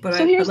 Okay, but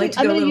so here's I'd like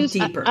to go a little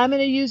deeper. I'm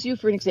going to use you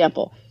for an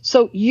example.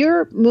 So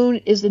your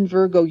moon is in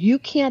Virgo. You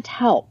can't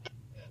help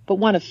but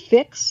want to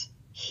fix,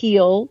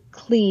 heal,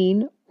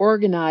 clean,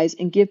 organize,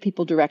 and give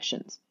people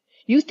directions.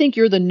 You think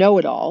you're the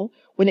know-it-all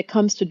when it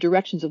comes to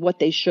directions of what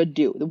they should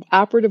do. The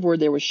operative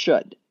word there was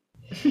should.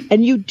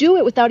 And you do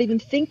it without even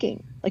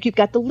thinking. Like you've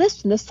got the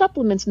list and the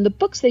supplements and the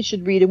books they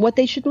should read and what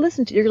they should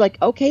listen to. You're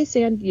like, okay,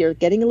 Sandy, you're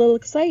getting a little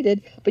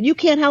excited, but you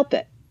can't help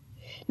it.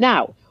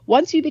 Now,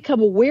 once you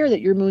become aware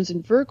that your moon's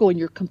in Virgo and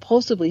you're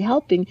compulsively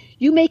helping,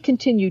 you may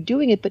continue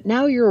doing it, but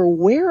now you're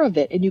aware of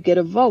it and you get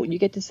a vote and you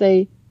get to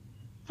say,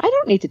 I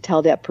don't need to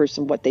tell that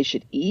person what they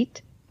should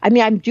eat. I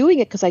mean, I'm doing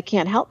it because I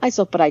can't help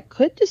myself, but I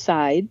could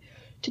decide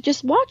to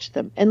just watch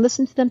them and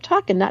listen to them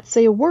talk and not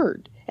say a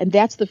word. And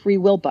that's the free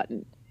will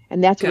button.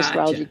 And that's what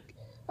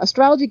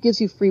astrology gives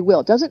you free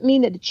will. It doesn't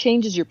mean that it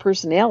changes your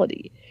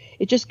personality.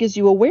 It just gives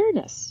you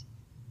awareness.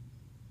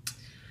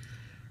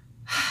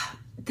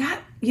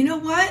 You know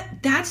what?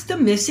 That's the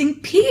missing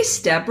piece,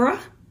 Deborah.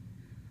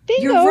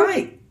 Bingo. You're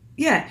right.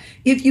 Yeah.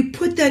 If you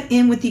put that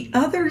in with the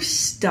other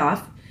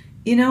stuff,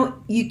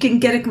 you can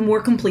get a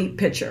more complete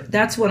picture.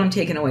 That's what I'm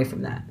taking away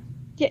from that.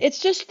 Yeah, it's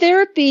just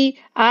therapy.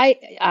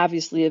 I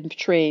obviously am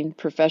trained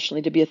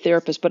professionally to be a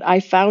therapist, but I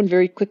found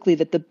very quickly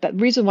that the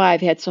reason why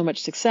I've had so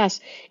much success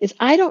is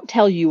I don't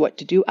tell you what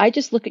to do. I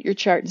just look at your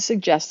chart and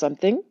suggest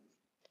something.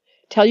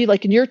 Tell you,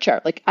 like in your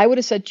chart, like I would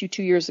have said to you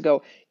 2 years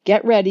ago,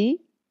 get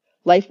ready.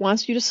 Life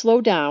wants you to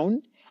slow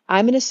down.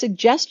 I'm going to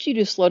suggest you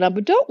to slow down,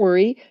 but don't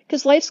worry,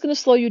 because life's going to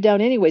slow you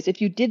down anyways.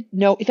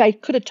 If I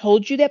could have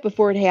told you that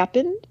before it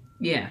happened.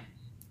 Yeah.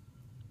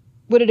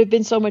 Would it have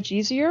been so much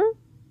easier?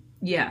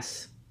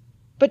 Yes.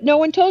 But no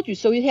one told you,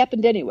 so it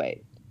happened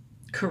anyway.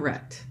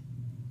 Correct.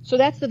 So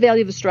that's the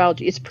value of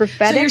astrology. It's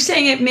prophetic. So you're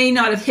saying it may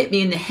not have hit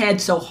me in the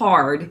head so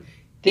hard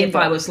if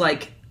I was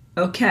like,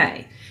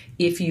 okay,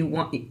 if you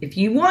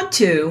want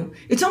to,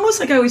 it's almost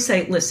like I always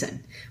say,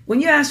 listen,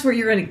 when you ask what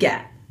you're going to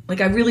get, like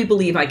I really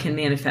believe I can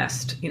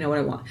manifest, what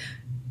I want.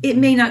 It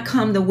may not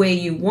come the way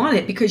you want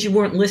it because you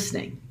weren't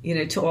listening,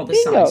 to all the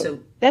signs. So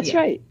that's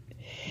right.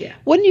 Yeah.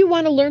 Wouldn't you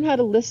want to learn how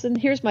to listen?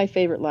 Here's my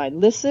favorite line.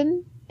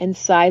 Listen and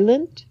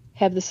silent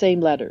have the same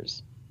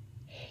letters.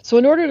 So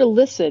in order to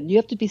listen, you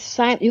have to be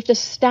silent. You have to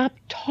stop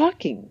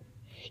talking.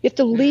 You have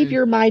to leave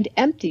your mind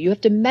empty. You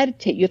have to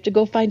meditate. You have to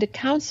go find a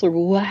counselor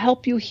who will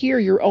help you hear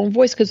your own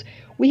voice. Because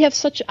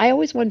I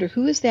always wonder,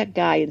 who is that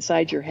guy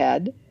inside your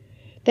head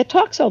that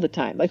talks all the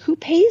time? Like, who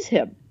pays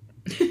him?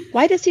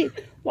 Why does he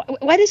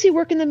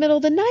work in the middle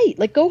of the night?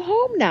 Like, go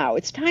home now.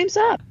 Time's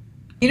up.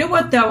 You know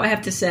what, though, I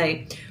have to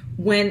say,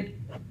 when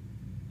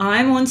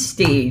I'm on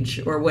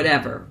stage or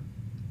whatever,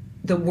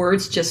 the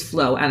words just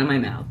flow out of my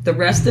mouth. The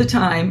rest of the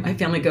time, my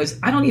family goes,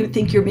 I don't even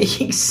think you're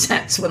making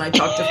sense when I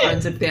talk to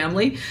friends and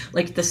family.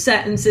 Like the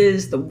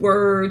sentences, the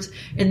words.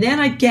 And then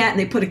and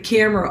they put a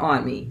camera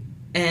on me.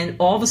 And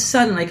all of a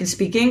sudden, I can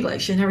speak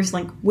English. And everybody's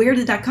like, where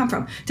did that come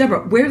from?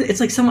 Deborah, it's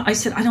like someone, I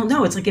said, I don't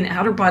know. It's like an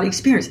outer body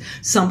experience.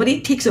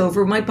 Somebody takes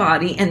over my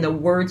body and the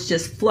words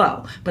just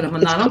flow. But if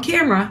I'm not on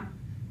camera,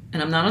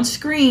 and I'm not on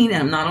screen,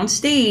 and I'm not on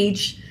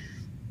stage,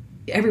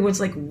 everyone's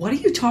like, what are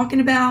you talking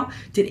about?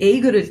 Did A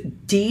go to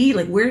D?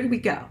 Like, where did we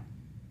go?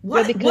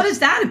 What is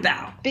that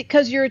about?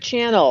 Because you're a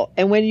channel,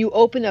 and when you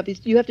open up,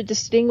 you have to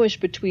distinguish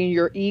between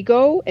your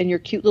ego and your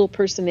cute little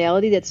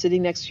personality that's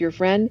sitting next to your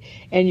friend,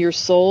 and your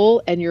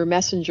soul and your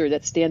messenger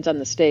that stands on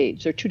the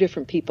stage. They're two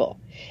different people.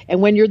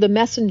 And when you're the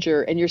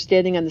messenger and you're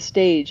standing on the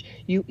stage,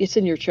 it's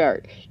in your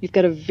chart. You've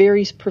got a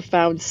very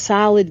profound,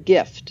 solid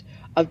gift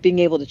of being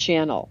able to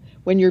channel.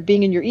 When you're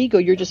being in your ego,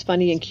 you're just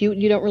funny and cute,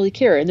 and you don't really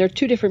care. And there are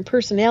two different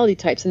personality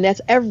types, and that's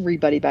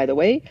everybody, by the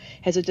way,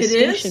 has a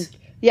distinction. It is?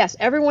 Yes,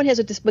 everyone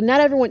has but not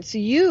everyone. So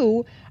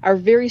you are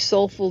very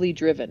soulfully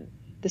driven.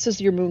 This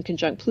is your moon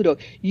conjunct Pluto.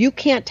 You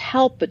can't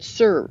help but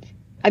serve.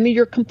 I mean,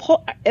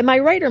 am I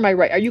right or am I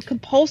right? Are you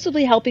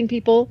compulsively helping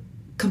people?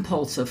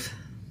 Compulsive.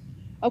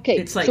 Okay.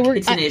 It's like,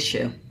 it's an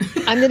issue.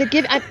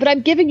 But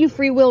I'm giving you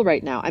free will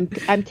right now.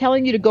 I'm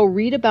telling you to go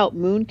read about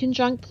moon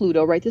conjunct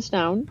Pluto. Write this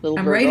down,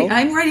 little Virgo.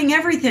 I'm writing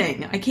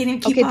everything. I can't even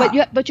keep up.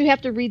 Okay, but you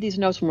have to read these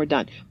notes when we're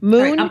done.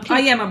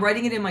 I'm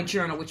writing it in my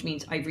journal, which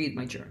means I read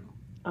my journal.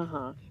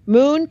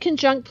 Moon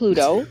conjunct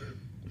Pluto.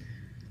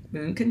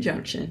 Moon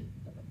conjunction.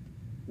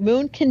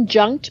 Moon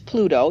conjunct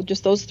Pluto.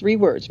 Just those three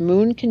words.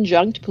 Moon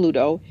conjunct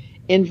Pluto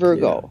in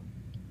Virgo.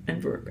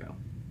 And Virgo.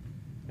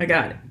 I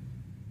got it.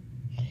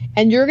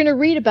 And you're going to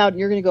read about it, and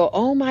you're going to go,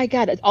 oh my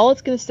God. All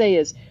it's going to say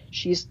is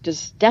she's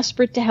just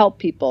desperate to help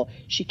people.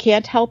 She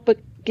can't help but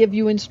give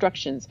you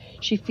instructions.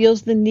 She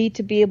feels the need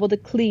to be able to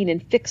clean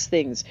and fix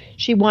things.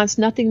 She wants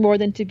nothing more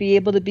than to be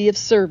able to be of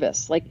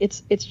service. Like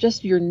it's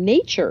just your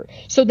nature.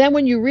 So then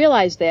when you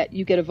realize that,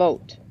 you get a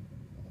vote.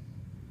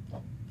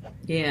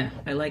 Yeah,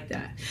 I like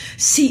that.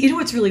 See, you know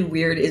what's really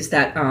weird is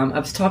that I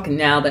was talking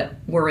now that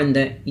we're in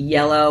the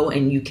yellow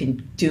and you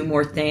can do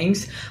more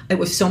things. It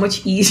was so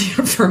much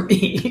easier for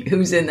me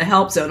who's in the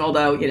help zone,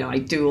 although, I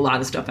do a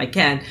lot of stuff I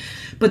can.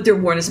 But there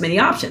weren't as many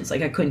options.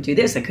 Like I couldn't do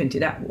this, I couldn't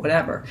do that,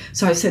 whatever.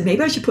 So I said,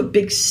 maybe I should put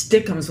big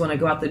stickums when I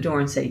go out the door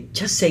and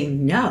just say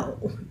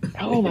no.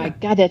 Oh my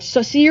God, that's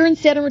so. See, you're in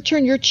Saturn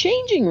return. You're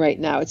changing right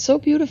now. It's so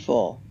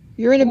beautiful.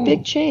 You're in a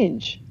big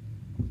change.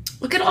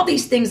 Look at all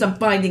these things I'm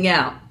finding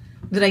out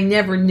that I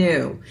never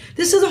knew.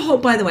 This is a whole,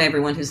 by the way,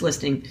 everyone who's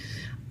listening,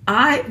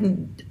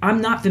 I'm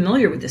not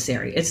familiar with this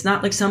area. It's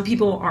not like some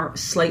people are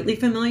slightly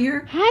familiar.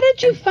 How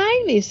did you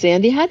find me,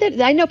 Sandy?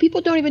 I know people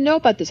don't even know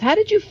about this. How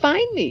did you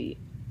find me?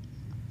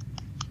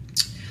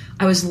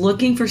 I was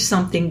looking for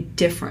something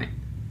different.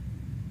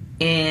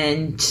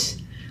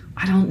 And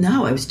I don't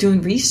know. I was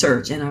doing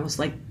research and I was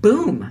like,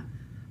 boom.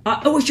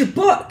 It was your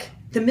book,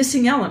 The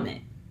Missing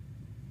Element.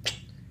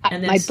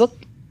 And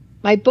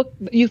My book,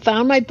 you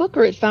found my book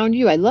or it found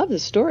you? I love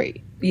this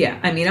story. Yeah.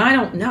 I mean, I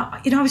don't know.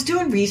 I was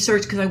doing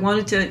research because I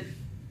wanted to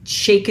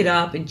shake it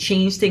up and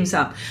change things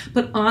up.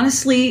 But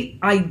honestly,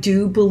 I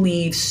do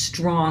believe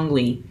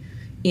strongly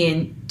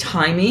in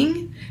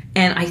timing.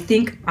 And I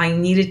think I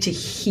needed to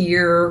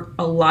hear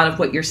a lot of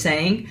what you're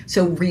saying.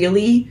 So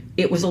really,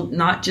 it was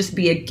not just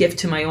be a gift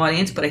to my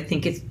audience, but I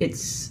think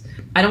it's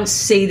I don't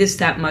say this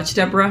that much,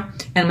 Deborah,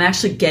 and I'm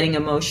actually getting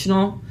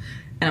emotional.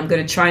 And I'm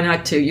going to try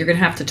not to. You're going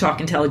to have to talk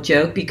and tell a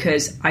joke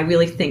because I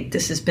really think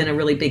this has been a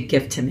really big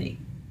gift to me.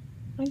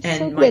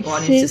 And my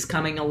audience is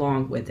coming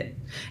along with it.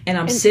 And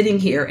I'm sitting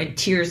here and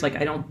tears, like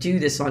I don't do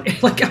this on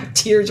like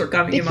tears are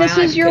coming in my eyes.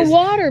 This is your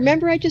water.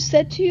 Remember I just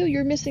said to you,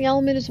 your missing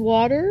element is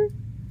water?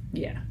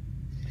 Yeah.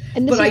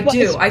 But I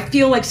do. I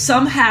feel like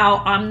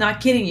somehow, I'm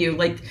not kidding you,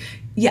 like,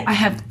 yeah, I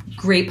have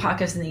great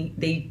podcasts and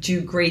they do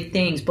great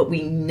things, but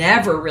we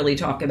never really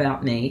talk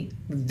about me.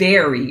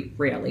 Very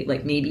rarely,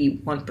 like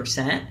maybe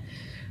 1%.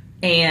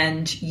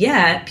 And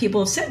yet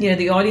people have said,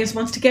 the audience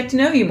wants to get to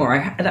know you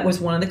more. That was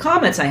one of the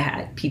comments I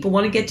had. People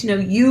want to get to know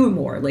you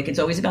more. Like it's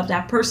always about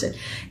that person.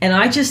 And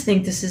I just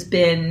think this has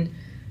been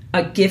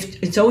a gift.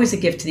 It's always a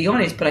gift to the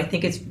audience, but I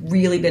think it's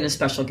really been a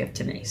special gift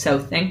to me. So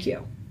thank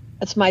you.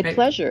 It's my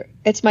pleasure.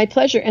 It's my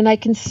pleasure. And I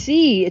can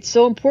see it's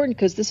so important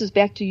because this is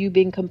back to you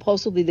being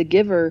compulsively the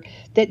giver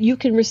that you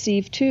can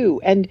receive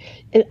too. And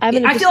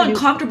I feel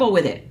uncomfortable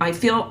with it. I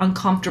feel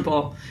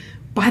uncomfortable.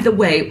 By the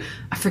way,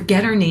 I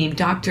forget her name,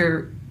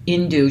 Dr.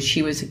 Indu.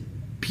 She was a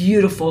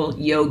beautiful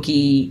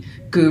yogi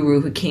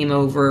guru who came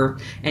over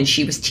and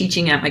she was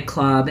teaching at my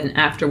club. And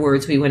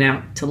afterwards we went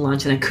out to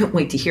lunch and I couldn't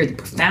wait to hear the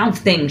profound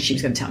things she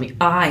was going to tell me.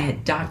 I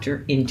had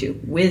Dr.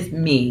 Indu with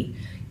me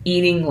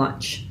eating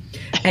lunch.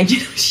 And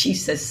she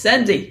says,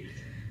 Sandy,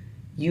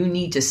 you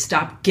need to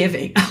stop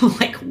giving. I'm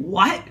like,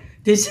 what?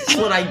 This is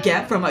what I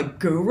get from a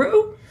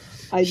guru?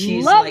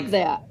 She's love like,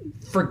 that.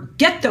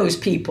 Forget those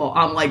people.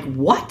 I'm like,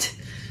 what?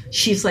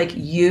 She's like,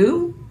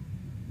 you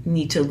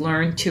need to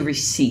learn to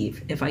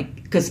receive.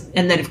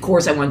 And then of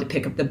course I wanted to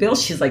pick up the bill.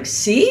 She's like,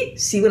 see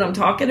what I'm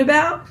talking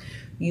about?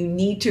 You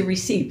need to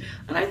receive.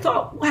 And I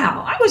thought,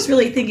 wow, I was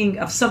really thinking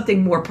of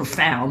something more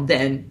profound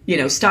than,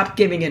 stop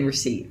giving and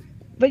receive.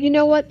 But you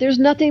know what? There's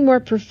nothing more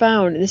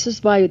profound. This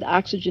is why the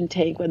oxygen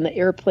tank when the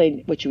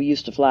airplane, which we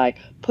used to fly,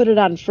 put it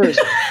on first.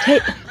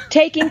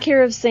 Taking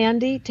care of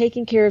Sandy,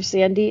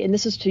 and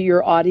this is to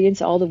your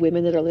audience, all the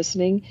women that are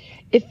listening.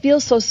 It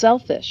feels so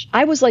selfish.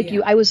 I was like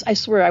you. I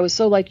swear, I was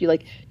so like you.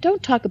 Like,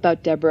 don't talk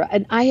about Deborah.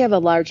 And I have a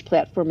large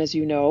platform, as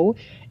you know.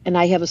 and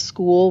I have a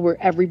school where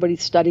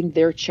everybody's studying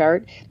their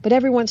chart, but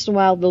every once in a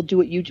while they'll do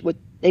what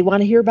they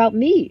want to hear about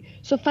me.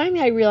 So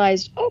finally I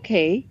realized,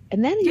 okay,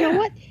 and then you know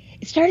what?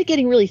 It started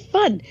getting really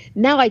fun.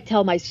 Now I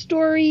tell my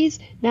stories.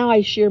 Now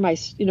I share my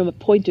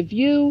point of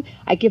view.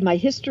 I give my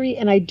history,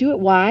 and I do it.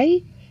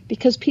 Why?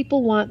 Because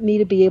people want me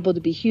to be able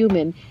to be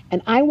human,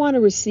 and I want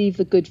to receive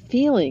the good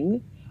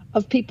feeling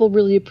of people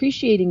really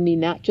appreciating me,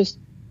 not just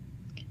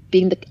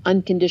being the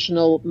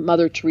unconditional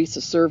Mother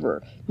Teresa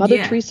server. Mother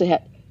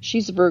Teresa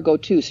she's a Virgo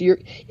too. So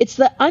it's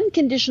the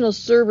unconditional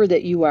server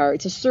that you are.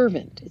 It's a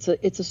servant.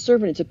 It's a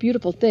servant. It's a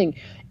beautiful thing.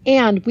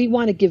 And we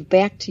want to give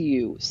back to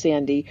you,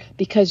 Sandy,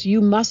 because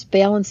you must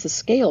balance the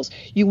scales.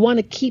 You want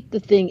to keep the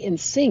thing in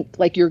sync.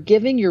 Like you're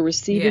giving, you're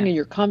receiving, and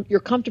you're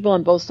comfortable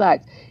on both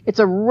sides. It's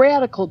a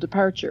radical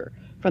departure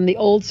from the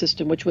old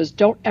system, which was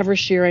don't ever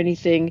share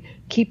anything,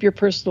 keep your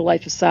personal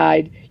life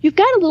aside. You've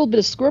got a little bit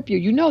of Scorpio.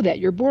 You know that.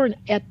 You're born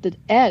at the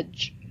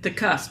edge. The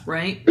cusp,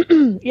 right?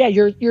 Yeah,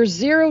 you're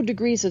 0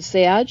 degrees of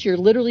Sag. You're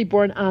literally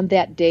born on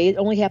that day. It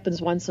only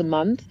happens once a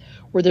month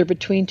where they're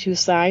between two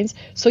signs.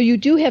 So you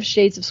do have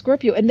shades of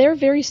Scorpio, and they're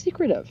very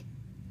secretive.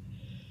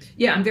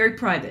 Yeah, I'm very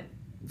private.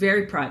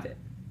 Very private.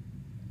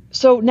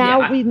 So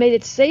now we've made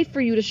it safe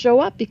for you to show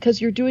up because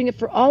you're doing it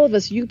for all of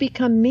us. You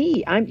become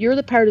me. You're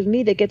the part of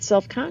me that gets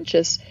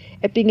self-conscious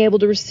at being able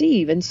to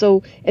receive. And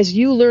so as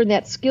you learn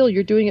that skill,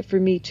 you're doing it for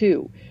me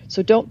too.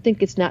 So don't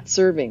think it's not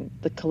serving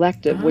the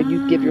collective when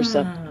you give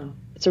yourself.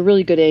 It's a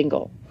really good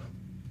angle.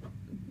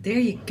 There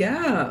you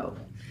go.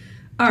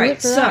 All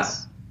right, so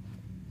us.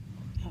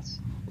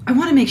 I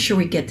want to make sure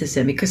we get this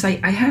in because I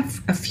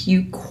have a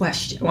few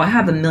questions. Well, I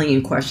have a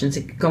million questions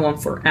that could go on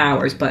for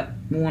hours, but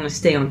we want to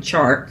stay on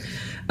chart.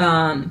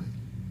 Have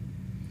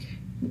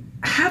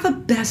a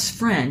best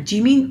friend. Do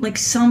you mean like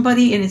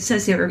somebody, and it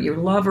says there, your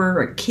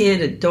lover, a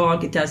kid, a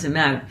dog, it doesn't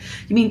matter.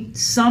 You mean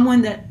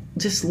someone that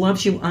just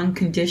loves you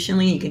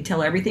unconditionally, you can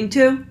tell everything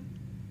to?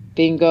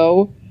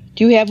 Bingo.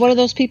 Do you have one of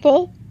those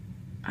people?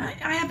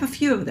 I have a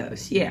few of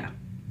those, yeah.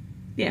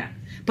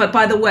 But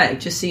by the way,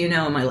 just so you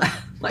know, in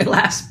my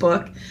last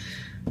book,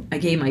 I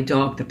gave my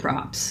dog the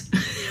props.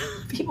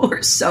 People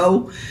were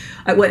so...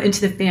 I went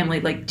into the family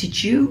like,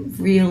 did you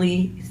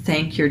really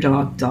thank your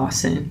dog,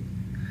 Dawson?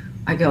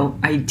 I go,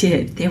 I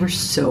did. They were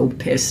so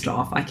pissed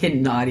off. I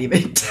cannot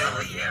even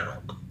tell you.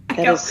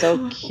 That is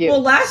so cute.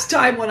 Well, last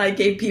time when I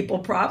gave people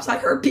props, I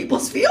hurt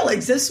people's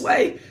feelings. This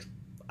way,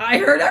 I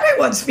hurt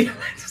everyone's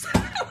feelings. I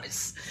thought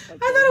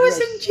it was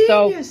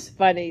ingenious. So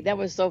funny. That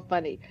was so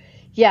funny.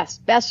 Yes,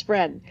 best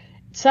friend.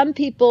 Some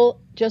people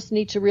just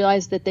need to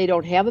realize that they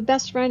don't have a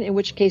best friend, in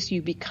which case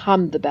you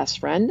become the best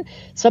friend.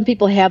 Some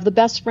people have the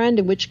best friend,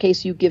 in which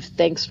case you give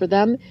thanks for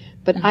them.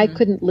 But I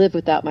couldn't live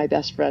without my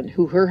best friend,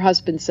 who her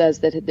husband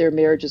says that their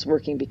marriage is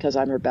working because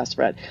I'm her best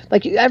friend.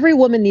 Like every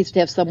woman needs to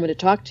have someone to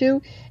talk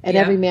to, and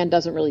every man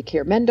doesn't really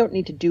care. Men don't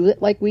need to do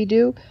it like we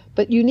do,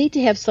 but you need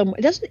to have someone.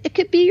 It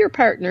could be your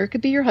partner, it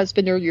could be your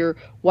husband or your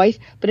wife,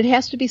 but it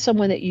has to be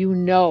someone that you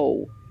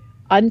know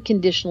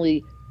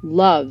unconditionally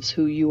loves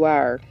who you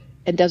are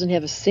and doesn't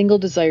have a single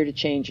desire to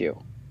change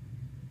you.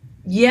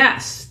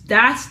 Yes,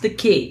 that's the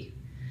key.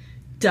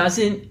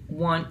 Doesn't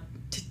want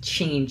to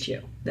change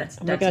you. That's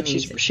oh my God,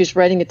 amazing. She's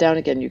writing it down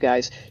again, you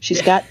guys.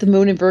 She's got the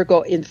moon in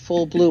Virgo in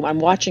full bloom. I'm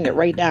watching it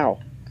right now.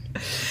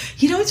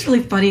 You know what's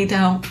really funny,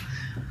 though?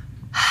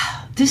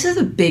 This is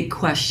a big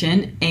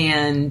question,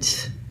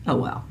 and oh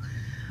well.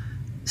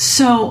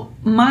 So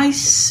my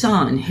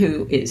son,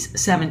 who is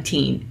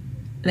 17,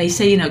 they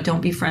say,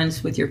 don't be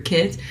friends with your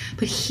kids,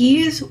 but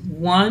he is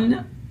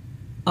one...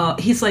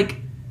 he's like,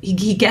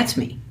 he gets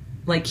me.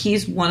 Like,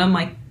 he's one of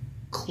my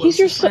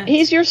closest friends.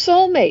 He's your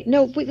soulmate.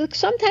 No, look,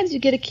 sometimes you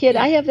get a kid.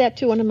 I have that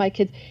too, one of my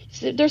kids.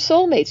 They're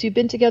soulmates. You've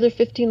been together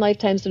 15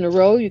 lifetimes in a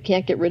row. You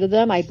can't get rid of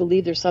them. I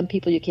believe there's some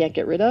people you can't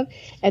get rid of.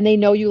 And they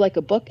know you like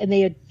a book, and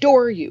they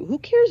adore you. Who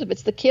cares if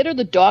it's the kid or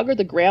the dog or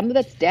the grandma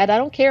that's dead? I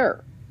don't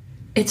care.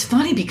 It's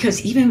funny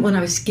because even when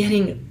I was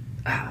getting...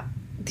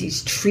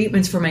 these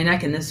treatments for my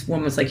neck, and this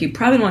woman was like, you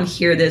probably don't want to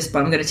hear this, but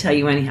I'm going to tell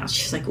you anyhow.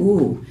 She's like,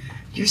 ooh,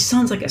 your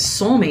son's like a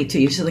soulmate to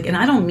you. She's like, and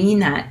I don't mean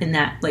that in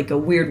that like a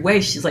weird way.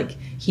 She's like,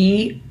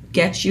 he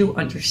gets you,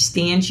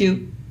 understands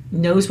you,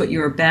 knows what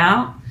you're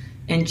about,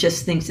 and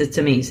just thinks it's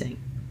amazing.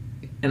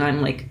 And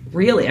I'm like,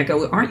 really? I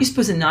go, aren't you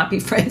supposed to not be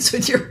friends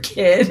with your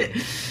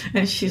kid?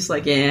 And she's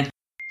like, yeah. Do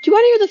you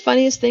want to hear the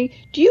funniest thing?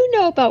 Do you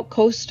know about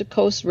Coast to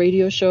Coast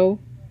radio show?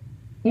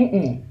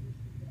 Mm-mm.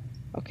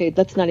 Okay,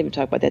 let's not even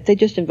talk about that. They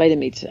just invited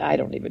me to, I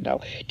don't even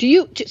know.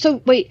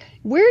 So wait,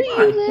 where do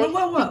you live?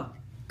 Whoa.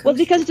 Well,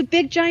 because it's a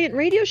big, giant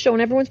radio show,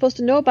 and everyone's supposed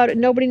to know about it,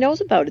 and nobody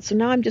knows about it. So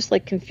now I'm just,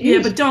 like,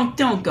 confused. Yeah, but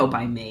don't go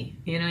by me.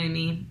 You know what I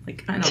mean?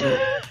 Like, I don't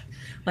know.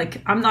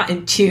 Like, I'm not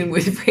in tune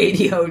with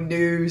radio,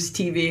 news,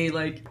 TV,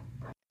 like...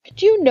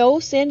 Do you know,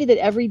 Sandy, that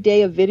every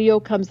day a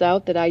video comes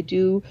out that I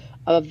do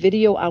a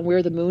video on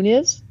where the moon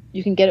is?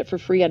 You can get it for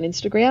free on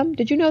Instagram.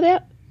 Did you know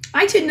that?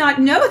 I did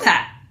not know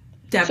that,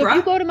 Deborah. So if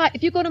you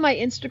go to my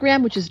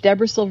Instagram, which is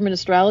Deborah Silverman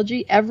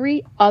Astrology,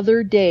 every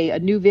other day a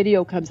new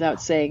video comes out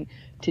saying...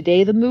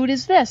 today the mood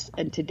is this,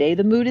 and today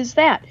the mood is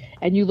that.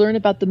 And you learn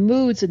about the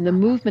moods and the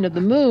movement of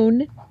the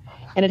moon,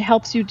 and it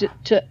helps you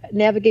to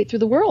navigate through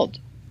the world.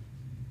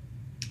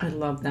 I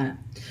love that.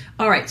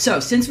 All right, so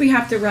since we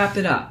have to wrap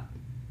it up,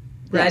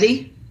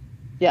 ready?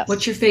 Yes.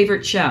 What's your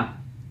favorite show?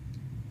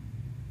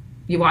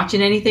 You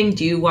watching anything?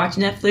 Do you watch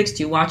Netflix?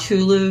 Do you watch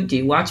Hulu? Do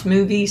you watch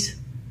movies?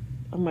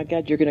 Oh my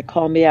God, you're going to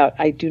call me out.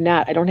 I do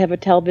not. I don't have a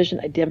television.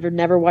 I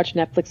never watch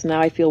Netflix. Now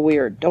I feel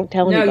weird. Don't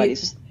tell anybody.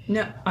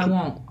 No, I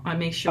won't. I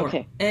make sure.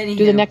 Okay. Anywho,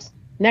 do the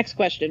next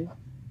question.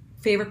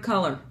 Favorite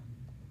color?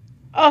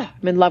 Oh,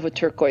 I'm in love with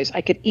turquoise.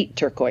 I could eat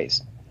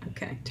turquoise.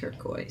 Okay,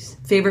 turquoise.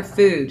 Favorite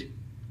food?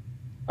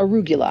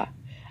 Arugula.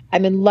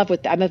 I'm in love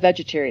with that. I'm a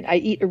vegetarian. I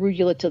eat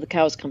arugula till the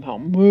cows come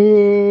home.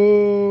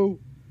 Moo.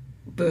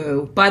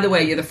 Boo. By the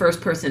way, you're the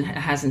first person that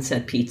hasn't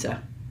said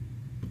pizza.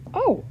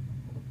 Oh,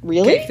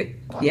 really? Okay,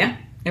 yeah.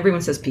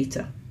 Everyone says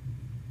pizza.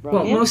 Wrong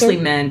Well, answer. mostly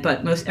men,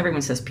 but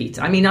everyone says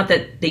pizza. I mean, not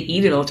that they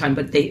eat it all the time,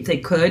 but if they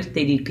could,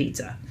 they'd eat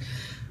pizza.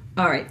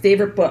 All right.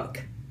 Favorite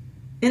book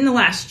in the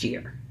last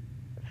year?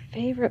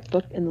 Favorite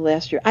book in the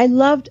last year? I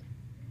loved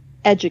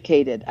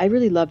Educated. I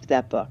really loved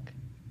that book.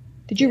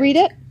 Did you read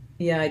it?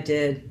 Yeah, I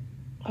did.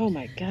 Oh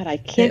my God, I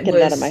can't get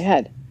it out of my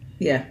head.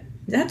 Yeah.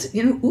 That's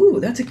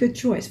a good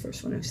choice.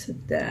 First one who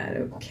said that.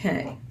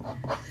 Okay.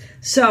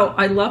 So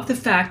I love the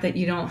fact that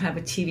you don't have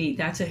a TV.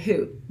 That's a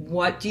hoot.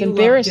 What do you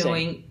love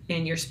doing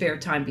in your spare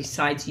time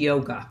besides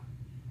yoga?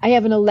 I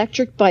have an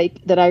electric bike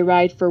that I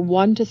ride for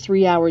 1 to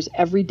 3 hours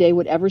every day,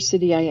 whatever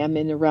city I am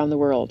in around the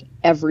world.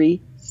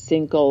 Every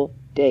single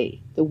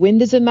day. The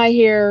wind is in my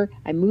hair.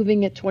 I'm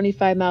moving at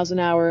 25 miles an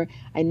hour.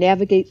 I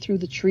navigate through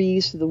the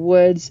trees, through the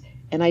woods,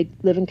 and I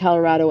live in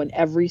Colorado, and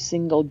every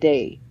single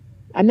day.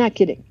 I'm not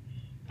kidding.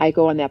 I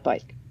go on that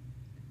bike.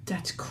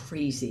 That's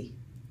crazy.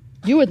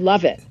 You would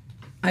love it.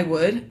 I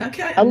would.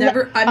 Okay.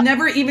 I've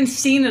never even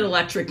seen an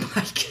electric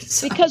bike.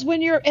 So. Because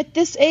when you're at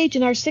this age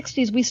in our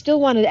 60s, we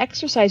still want to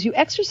exercise. You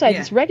exercise,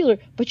 it's regular,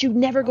 but you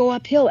never go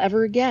uphill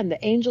ever again.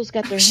 The angels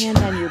got their hand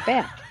on your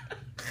back.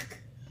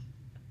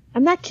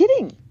 I'm not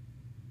kidding.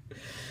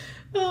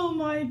 Oh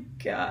my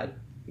God.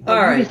 All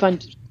right.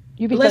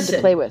 You'd be fun to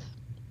play with.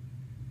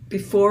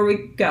 Before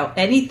we go,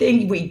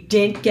 anything we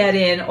didn't get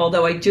in,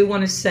 although I do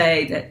want to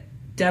say that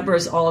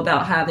Deborah's all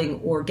about having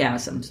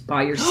orgasms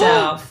by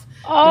yourself.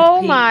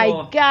 Oh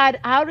my God.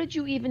 How did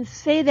you even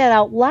say that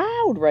out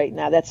loud right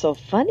now? That's so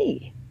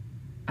funny.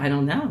 I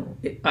don't know.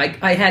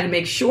 I had to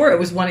make sure it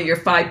was one of your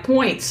 5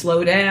 points.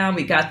 Slow down.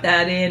 We got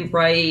that in,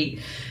 right?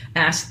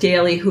 Ask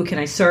daily, who can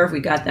I serve? We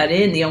got that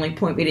in. The only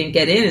point we didn't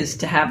get in is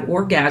to have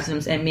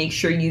orgasms and make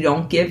sure you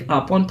don't give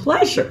up on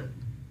pleasure.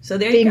 So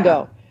there you go.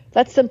 Bingo.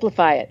 Let's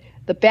simplify it.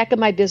 The back of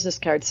my business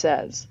card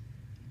says,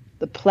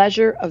 the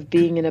pleasure of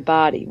being in a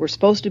body. We're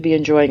supposed to be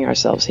enjoying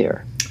ourselves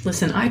here.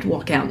 Listen, I'd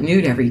walk out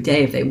nude every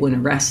day if they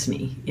wouldn't arrest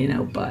me,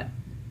 but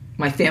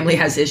my family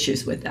has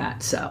issues with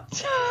that, so.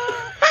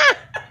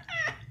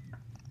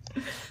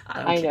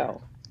 I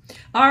know.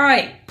 All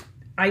right.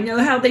 I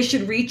know how they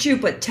should reach you,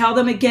 but tell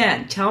them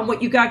again. Tell them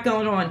what you got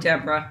going on,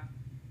 Deborah.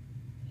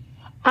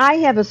 I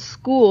have a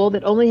school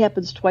that only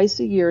happens twice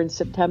a year in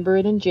September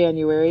and in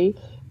January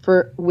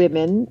for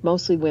women,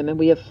 mostly women.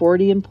 We have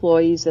 40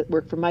 employees that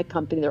work for my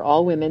company. They're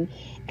all women.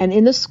 And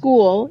in the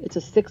school, it's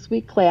a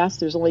 6-week class.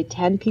 There's only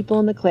 10 people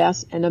in the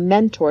class and a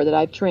mentor that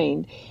I've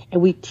trained.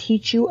 And we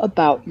teach you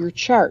about your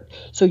chart.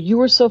 So you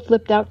were so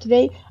flipped out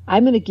today.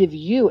 I'm going to give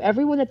you,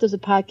 everyone that does a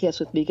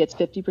podcast with me gets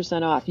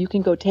 50% off. You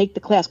can go take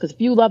the class, because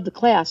if you love the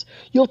class,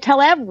 you'll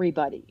tell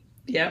everybody.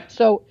 Yeah.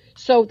 So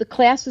the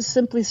class is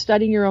simply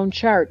studying your own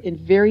chart in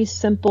very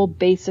simple,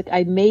 basic.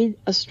 I made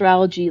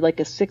astrology like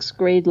a 6th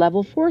grade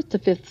level, 4th to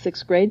 5th,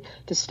 6th grade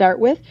to start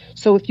with.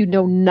 So if you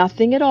know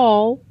nothing at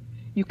all,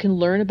 you can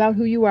learn about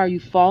who you are. You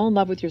fall in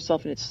love with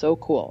yourself, and it's so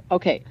cool.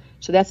 Okay,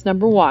 so that's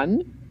number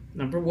one.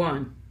 Number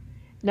one.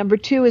 Number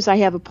two is I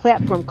have a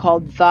platform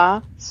called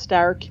The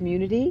Star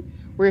Community,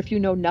 where if you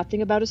know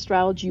nothing about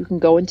astrology, you can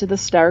go into the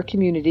Star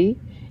Community.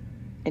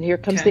 And here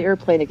comes the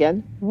airplane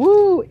again.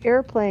 Woo!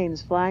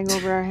 Airplanes flying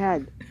over our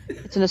head.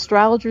 It's an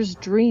astrologer's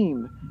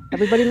dream.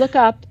 Everybody look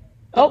up.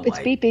 Oh, it's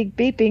beeping,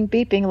 beeping,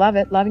 beeping. Love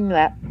it. Loving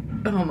that.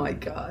 Oh, my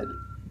God.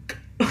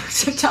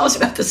 So tell us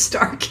about the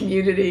Star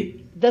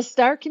Community. The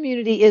Star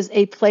Community is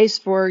a place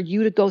for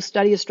you to go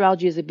study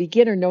astrology as a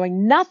beginner,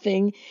 knowing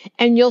nothing.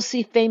 And you'll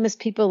see famous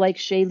people like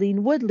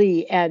Shailene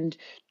Woodley and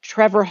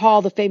Trevor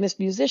Hall, the famous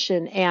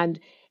musician, and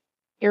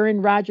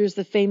Aaron Rodgers,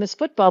 the famous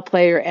football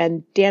player,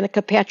 and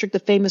Danica Patrick, the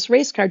famous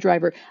race car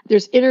driver.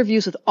 There's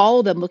interviews with all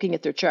of them looking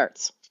at their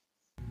charts.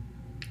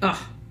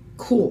 Oh,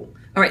 cool.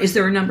 All right. Is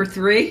there a number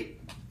 3?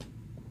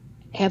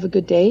 Have a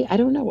good day. I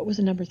don't know. What was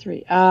the number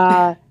 3?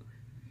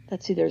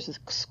 Let's see. There's a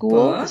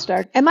school, the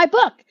start, and my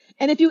book.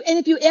 And if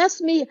you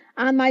ask me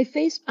on my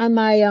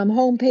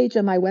homepage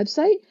on my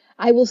website,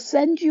 I will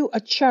send you a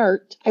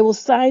chart. I will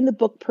sign the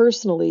book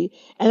personally,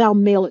 and I'll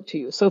mail it to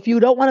you. So if you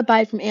don't want to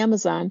buy it from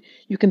Amazon,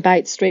 you can buy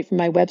it straight from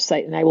my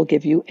website, and I will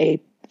give you a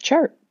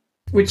chart.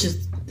 Which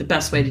is the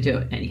best way to do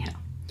it anyhow.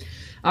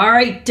 All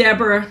right,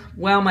 Deborah.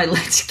 Well, my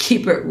Let's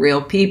Keep It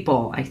Real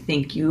people, I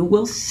think you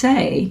will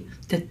say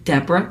that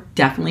Deborah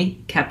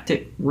definitely kept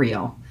it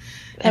real.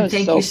 And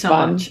thank you so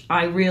much.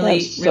 I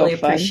really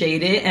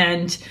appreciate it.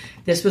 And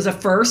this was a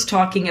first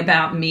talking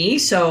about me,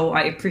 so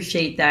I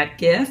appreciate that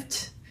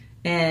gift.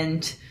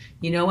 And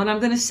you know what I'm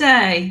going to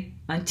say?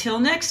 Until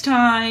next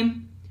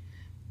time,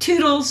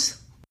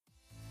 toodles.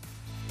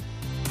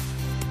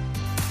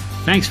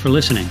 Thanks for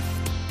listening.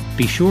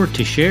 Be sure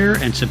to share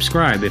and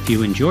subscribe if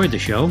you enjoyed the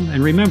show.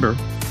 And remember,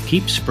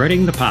 keep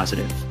spreading the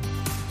positive.